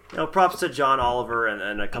props to John Oliver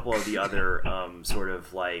and a couple of the other sort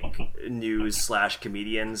of like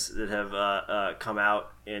news/comedians that have come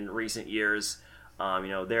out in recent years.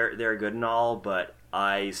 They're good and all, but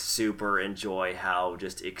I super enjoy how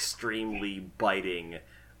just extremely biting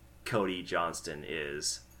Cody Johnston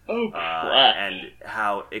is. Oh, Cracked. And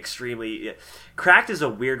how extremely... Cracked is a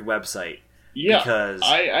weird website. Yeah, because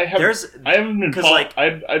I haven't been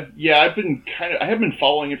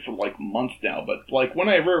following it for like months now, but like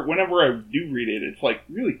whenever I do read it, it's like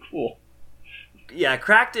really cool. Yeah,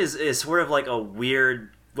 Cracked is sort of like a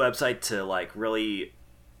weird website to like really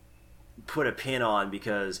put a pin on,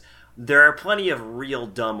 because there are plenty of real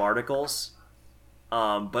dumb articles,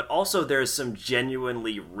 but also there's some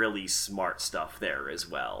genuinely really smart stuff there as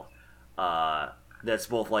well. That's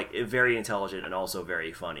both like very intelligent and also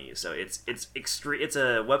very funny. So it's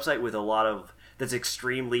a website with a lot of that's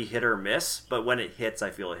extremely hit or miss, but when it hits,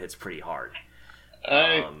 I feel it hits pretty hard.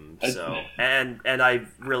 And I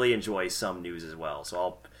really enjoy Some News as well.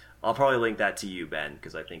 So I'll probably link that to you, Ben,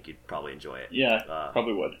 because I think you'd probably enjoy it. Yeah,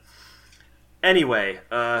 probably would. Anyway,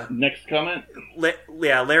 next comment.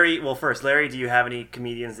 Larry. Well, first, Larry, do you have any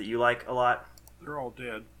comedians that you like a lot? They're all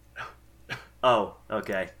dead. Oh,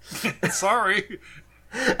 okay. Sorry.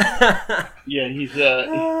 Yeah, he's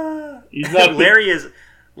not.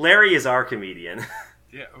 Larry is our comedian.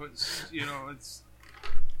 Yeah,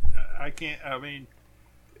 I can't. I mean,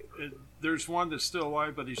 there's one that's still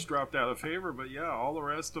alive, but he's dropped out of favor. But yeah, all the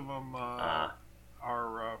rest of them are.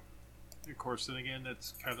 Of course, then again,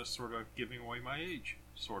 that's kind of sort of giving away my age.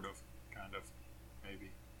 Sort of, kind of,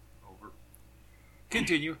 maybe. Over.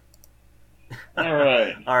 Continue. All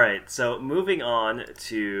right. So moving on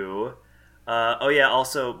to,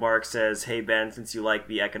 also Mark says, "Hey Ben, since you like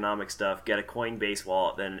the economic stuff, get a Coinbase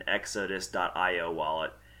wallet, then an Exodus.io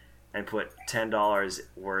wallet, and put $10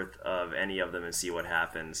 worth of any of them and see what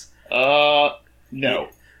happens." No.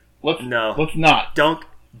 Let's not.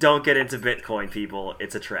 Don't get into Bitcoin, people.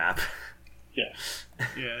 It's a trap. Yeah.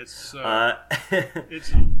 Yeah, it's. Well,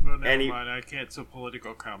 never mind. I can't. It's a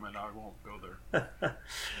political comment. I won't go there.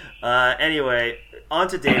 Anyway, on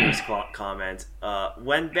to David's comment.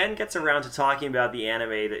 When Ben gets around to talking about the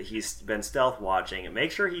anime that he's been stealth watching,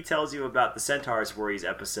 make sure he tells you about the Centaur's Worries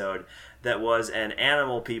episode that was an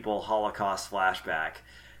Animal People Holocaust flashback.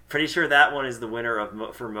 Pretty sure that one is the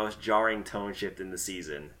winner for most jarring tone shift in the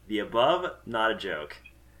season. The above, not a joke.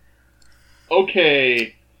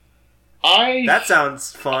 Okay. That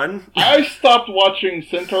sounds fun. I stopped watching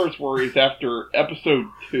Centaur's Worries after episode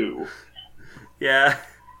 2. Yeah.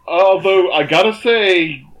 Although, I gotta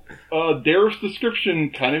say, Dareth's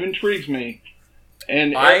description kind of intrigues me.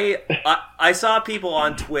 And I saw people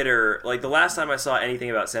on Twitter, like the last time I saw anything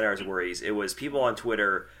about Centaur's Worries, it was people on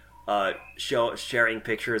Twitter sharing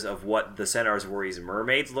pictures of what the Centaur's Worries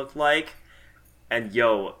mermaids looked like. And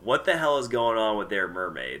yo, what the hell is going on with their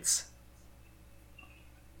mermaids?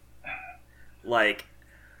 Like,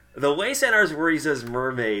 the way Centaur's Worries does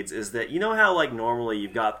mermaids is that, you know how like normally you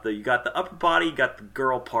got the upper body, you got the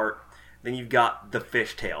girl part, then you've got the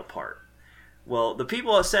fishtail part. Well, the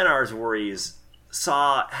people at Centaur's Worries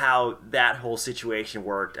saw how that whole situation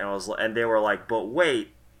worked, and they were like, but wait,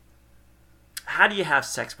 how do you have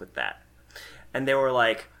sex with that? And they were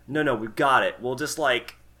like, no, we've got it. We'll just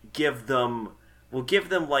like give them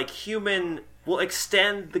like human. We'll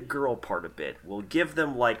extend the girl part a bit. We'll give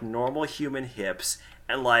them like normal human hips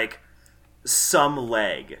and like some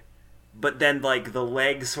leg, but then like the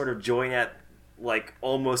legs sort of join at like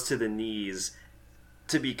almost to the knees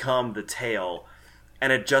to become the tail,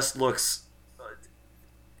 and it just looks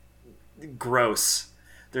gross.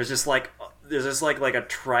 There's just like a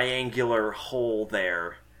triangular hole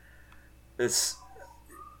there. It's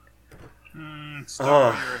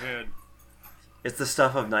stuff in your head. It's the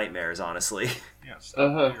stuff of nightmares, honestly. Yeah,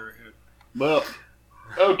 stuff in your head. Well,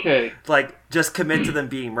 okay. Like, just commit to them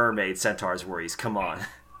being mermaids, Centaur's Worries. Come on.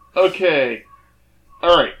 Okay.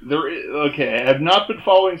 Alright, I have not been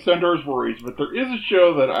following Centaur's Worries, but there is a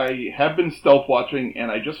show that I have been stealth watching, and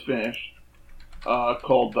I just finished,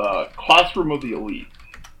 called Classroom of the Elite.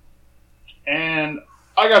 And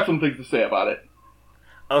I got some things to say about it.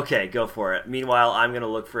 Okay, go for it. Meanwhile, I'm going to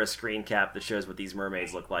look for a screen cap that shows what these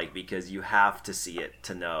mermaids look like, because you have to see it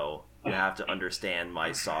to know. You have to understand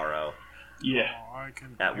my sorrow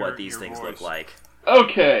at what these things look like.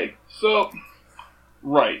 Okay, so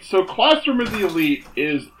Classroom of the Elite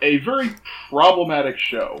is a very problematic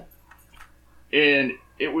show. And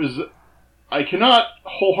I cannot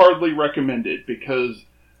wholeheartedly recommend it, because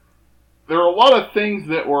there are a lot of things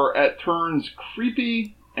that were at turns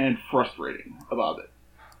creepy and frustrating about it.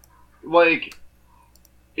 Like,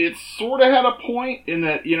 it sort of had a point in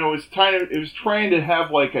that, it was trying to have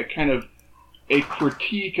like a kind of a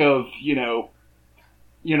critique of,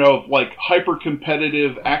 like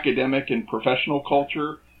hyper-competitive academic and professional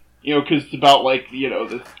culture, because it's about like,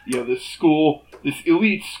 this school, this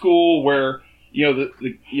elite school where,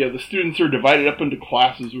 the students are divided up into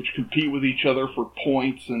classes which compete with each other for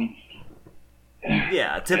points and...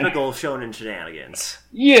 Yeah, typical shonen shenanigans.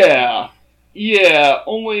 Yeah,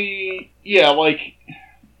 only,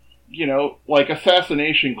 like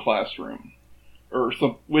Assassination Classroom, or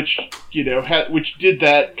some, which did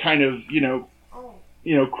that kind of,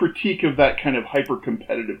 critique of that kind of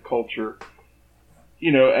hyper-competitive culture,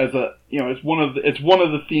 as it's one of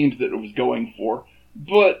the themes that it was going for.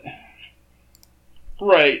 But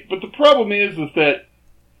the problem is that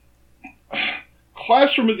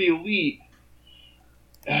Classroom of the Elite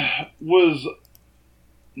was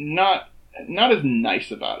not as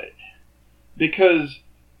nice about it, because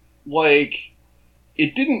like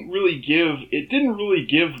it didn't really give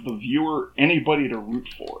the viewer anybody to root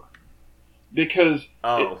for, because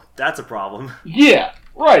that's a problem. Yeah,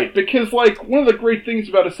 right, because like one of the great things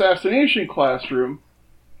about Assassination Classroom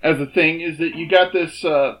as a thing is that you got this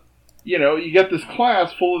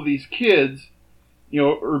class full of these kids,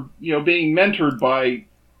 being mentored by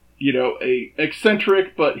a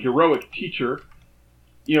eccentric but heroic teacher,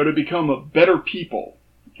 to become a better people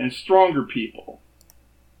and stronger people.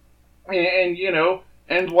 And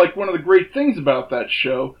like one of the great things about that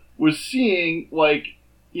show was seeing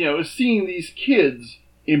these kids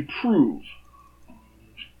improve,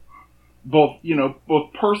 both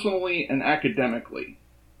personally and academically,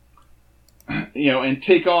 and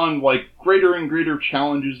take on like greater and greater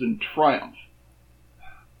challenges and triumph.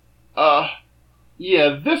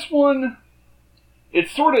 This one,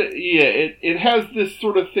 it's sort of, it has this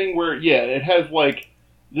sort of thing where, it has like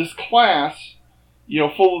this class,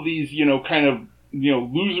 full of these, kind of,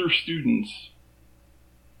 loser students,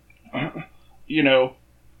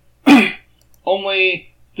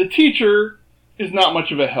 only the teacher is not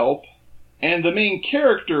much of a help, and the main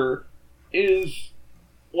character is,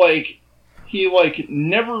 like, he, like,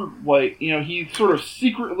 never, like, he sort of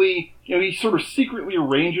secretly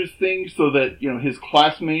arranges things so that, his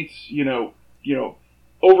classmates,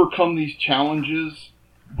 overcome these challenges,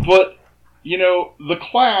 but, the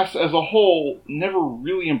class as a whole never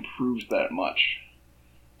really improves that much.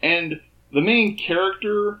 And the main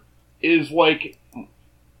character is, like,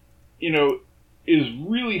 is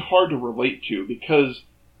really hard to relate to, because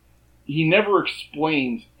he never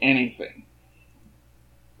explains anything.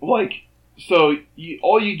 Like, so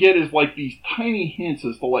all you get is, like, these tiny hints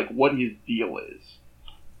as to, like, what his deal is.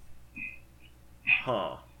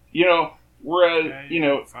 Huh. Whereas,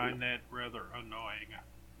 I find that rather annoying.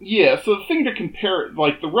 Yeah, so the thing to compare,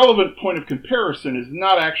 the relevant point of comparison is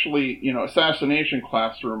not actually, Assassination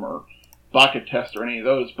Classroom or Baka Test or any of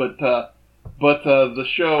those, but the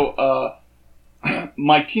show,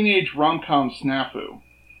 My Teenage Rom-Com Snafu,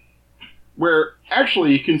 where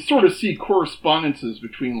actually you can sort of see correspondences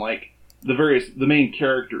between, the main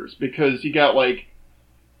characters, because you got,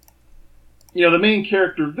 the main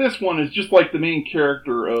character of this one is just like the main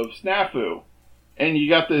character of Snafu, and you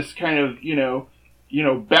got this kind of,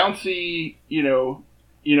 bouncy,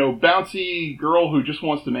 bouncy girl who just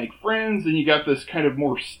wants to make friends, and you got this kind of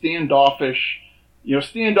more standoffish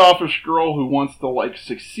girl who wants to,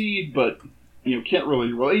 succeed, but, can't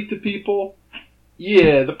really relate to people.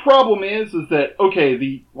 Yeah, the problem is that, okay,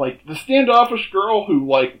 the standoffish girl who,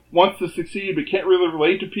 wants to succeed but can't really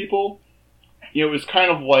relate to people, is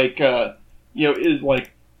kind of is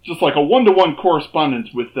just like a one-to-one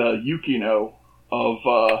correspondence with, Yukino of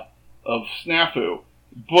Snafu.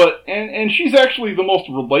 But, and she's actually the most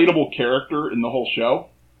relatable character in the whole show.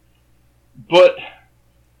 But,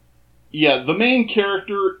 yeah, the main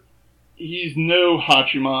character, he's no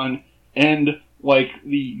Hachiman, and,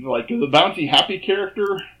 the bouncy happy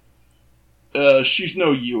character, she's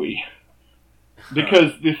no Yui.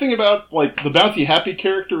 Because the thing about, the bouncy happy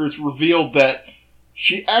character is revealed that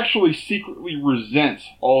she actually secretly resents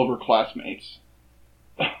all of her classmates.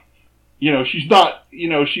 She's not,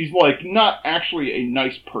 she's not actually a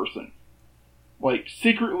nice person.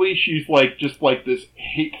 Secretly she's just this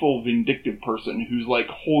hateful, vindictive person who's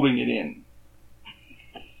holding it in.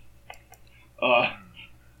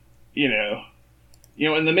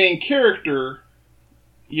 And the main character,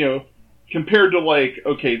 compared to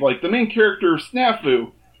the main character of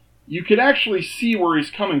Snafu, you can actually see where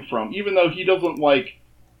he's coming from, even though he doesn't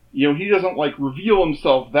reveal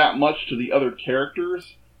himself that much to the other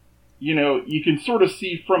characters. You can sort of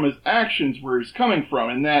see from his actions where he's coming from,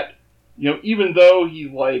 and that, even though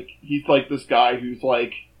he's this guy who's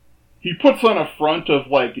he puts on a front of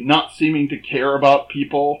not seeming to care about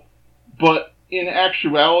people, but in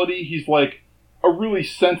actuality he's a really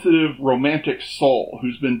sensitive, romantic soul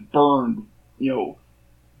who's been burned, too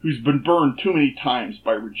many times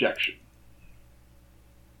by rejection.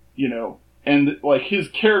 And his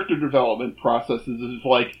character development processes is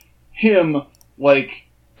him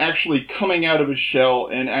actually coming out of his shell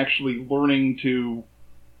and actually learning to,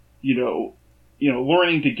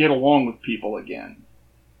 learning to get along with people again.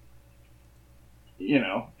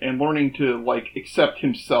 And learning to, accept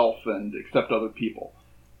himself and accept other people.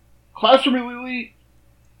 Classroom Elite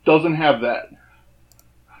doesn't have that.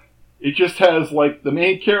 It just has, the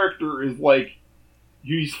main character is,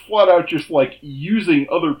 he's flat out just, using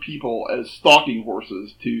other people as stalking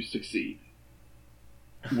horses to succeed.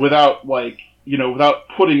 Without, without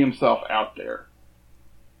putting himself out there.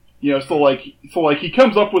 So he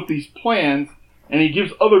comes up with these plans, and he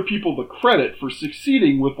gives other people the credit for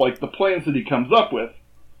succeeding with, the plans that he comes up with.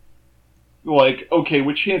 Okay,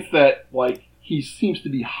 which hints that, he seems to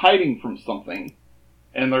be hiding from something,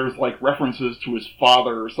 and there's, references to his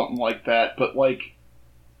father or something like that, but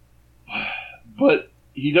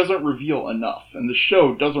he doesn't reveal enough, and the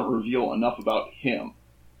show doesn't reveal enough about him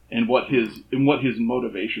and what his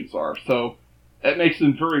motivations are. So that makes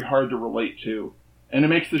him very hard to relate to, and it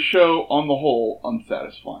makes the show, on the whole,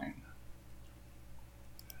 unsatisfying.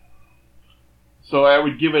 So I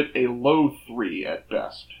would give it a low 3 at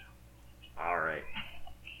best. All right.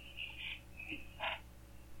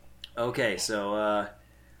 Okay, so I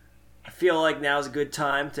feel like now's a good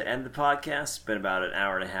time to end the podcast. It's been about an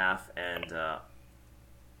hour and a half, and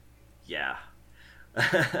yeah.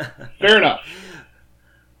 Fair enough.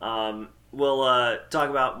 We'll talk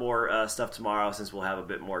about more stuff tomorrow, since we'll have a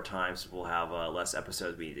bit more time, so we'll have less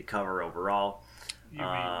episodes we need to cover overall. You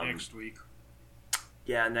mean next week?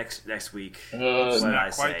 Yeah, next week. It's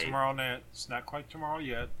not quite tomorrow. It's not quite tomorrow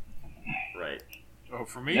yet. Right. Oh,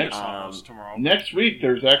 for me, it's almost tomorrow. Next week,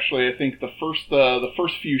 there's actually, I think, the first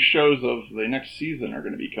few shows of the next season are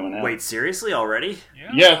going to be coming out. Wait, seriously? Already?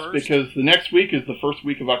 Yeah, yes, first. Because the next week is the first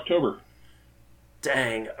week of October.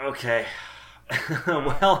 Dang, okay.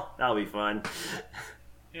 Well, that'll be fun.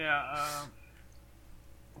 Yeah,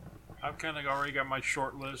 I've kind of already got my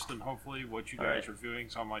short list, and hopefully what you guys are viewing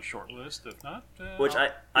is on my short list. If not, which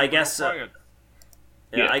I guess...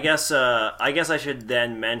 Yeah, I guess I should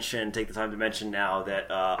then take the time to mention now that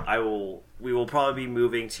we will probably be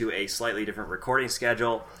moving to a slightly different recording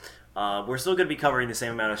schedule. We're still going to be covering the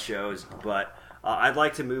same amount of shows, but I'd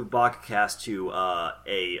like to move BakaCast to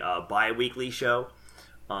a bi-weekly show,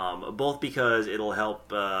 both because it'll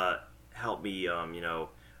help me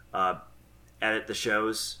edit the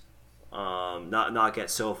shows, not get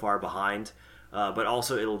so far behind, but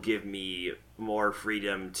also it'll give me more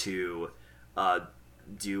freedom to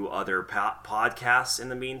do other podcasts in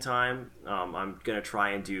the meantime. I'm gonna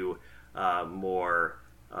try and do more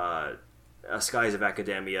Skies of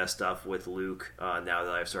Academia stuff with Luke now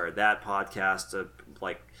that I've started that podcast.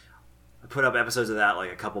 I put up episodes of that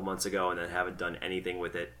like a couple months ago and then haven't done anything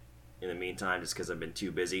with it in the meantime just because I've been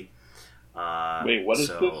too busy. Wait, what is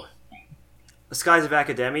this? Skies of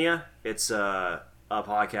Academia. It's a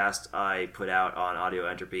podcast I put out on Audio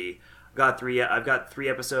Entropy. I've got 3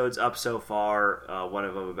 episodes up so far. One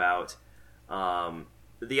of them about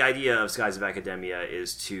the idea of Skies of Academia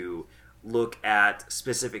is to look at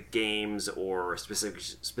specific games or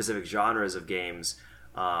specific genres of games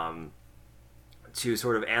to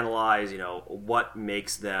sort of analyze, what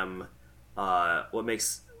makes them what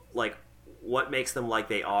makes them like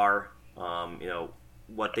they are.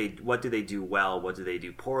 What do they do well? What do they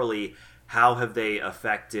do poorly? How have they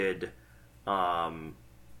affected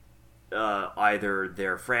either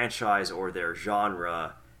their franchise or their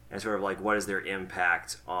genre, and sort of like what is their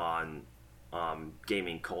impact on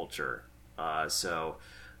gaming culture? So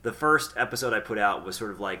the first episode I put out was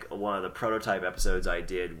sort of like one of the prototype episodes I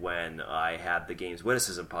did when I had the Games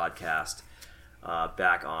Witticism podcast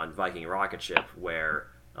back on Viking Rocket Ship, where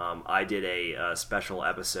I did a special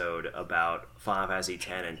episode about Final Fantasy X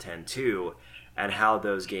and X-2 and how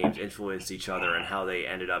those games influenced each other and how they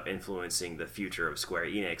ended up influencing the future of Square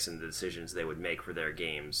Enix and the decisions they would make for their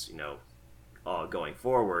games, going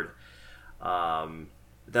forward. Then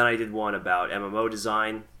I did one about MMO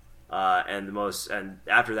design, and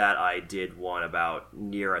after that I did one about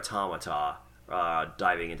Nier Automata,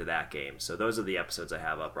 diving into that game. So those are the episodes I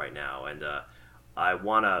have up right now, and I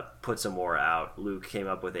want to put some more out. Luke came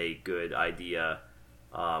up with a good idea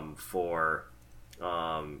for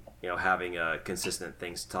having consistent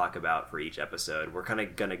things to talk about for each episode. We're kind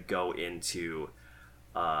of going to go into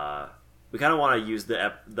we kind of want to use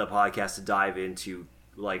the podcast to dive into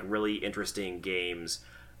like really interesting games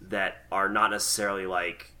that are not necessarily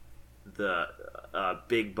like the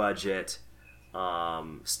big budget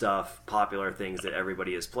stuff, popular things that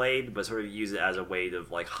everybody has played, but sort of use it as a way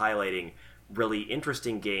of like highlighting really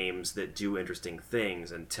interesting games that do interesting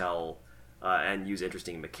things and tell and use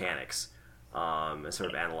interesting mechanics, and sort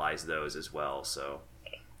of analyze those as well. So,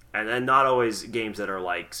 and then not always games that are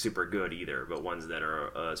like super good either, but ones that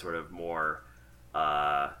are sort of more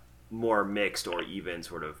mixed or even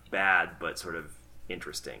sort of bad but sort of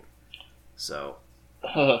interesting. So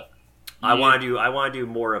I want to do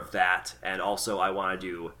more of that, and also I want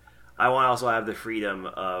to also have the freedom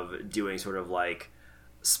of doing sort of like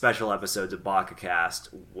special episodes of BakaCast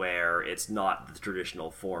where it's not the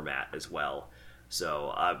traditional format as well.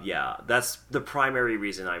 So that's the primary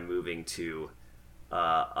reason I'm moving to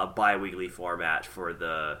a bi-weekly format for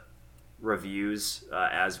the reviews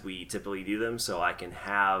as we typically do them, so I can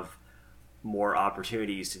have more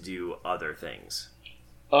opportunities to do other things.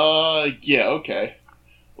 Yeah, okay.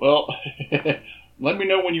 Well, let me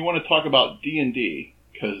know when you want to talk about D&D,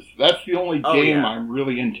 because that's the only game I'm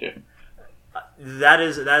really into. That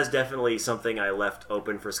is definitely something I left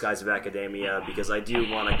open for Skies of Academia, because I do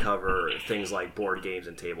want to cover things like board games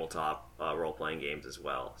and tabletop role-playing games as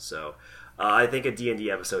well. So I think a D&D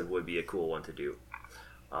episode would be a cool one to do.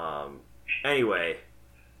 Anyway,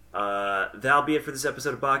 that'll be it for this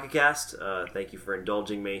episode of BakaCast. Thank you for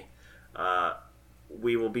indulging me.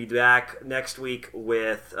 We will be back next week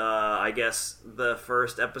with, I guess, the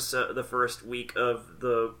first week of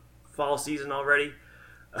the fall season already.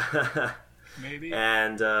 Maybe.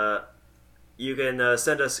 And you can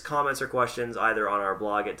send us comments or questions either on our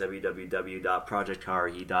blog at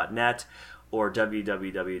www.projectharuhi.net or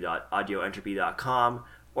www.audioentropy.com,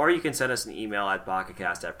 or you can send us an email at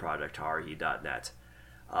bakacast@projectharuhi.net.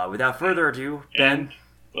 Without further ado, Ben.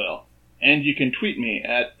 And you can tweet me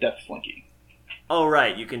at DeathSlinky. Oh,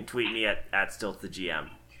 right. You can tweet me at StiltTheGM.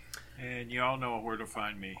 And you all know where to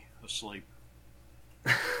find me, asleep.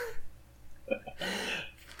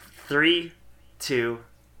 3, 2,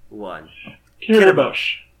 1.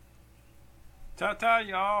 Kirabosh. Ta-ta,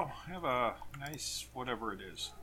 y'all. Have a nice whatever it is.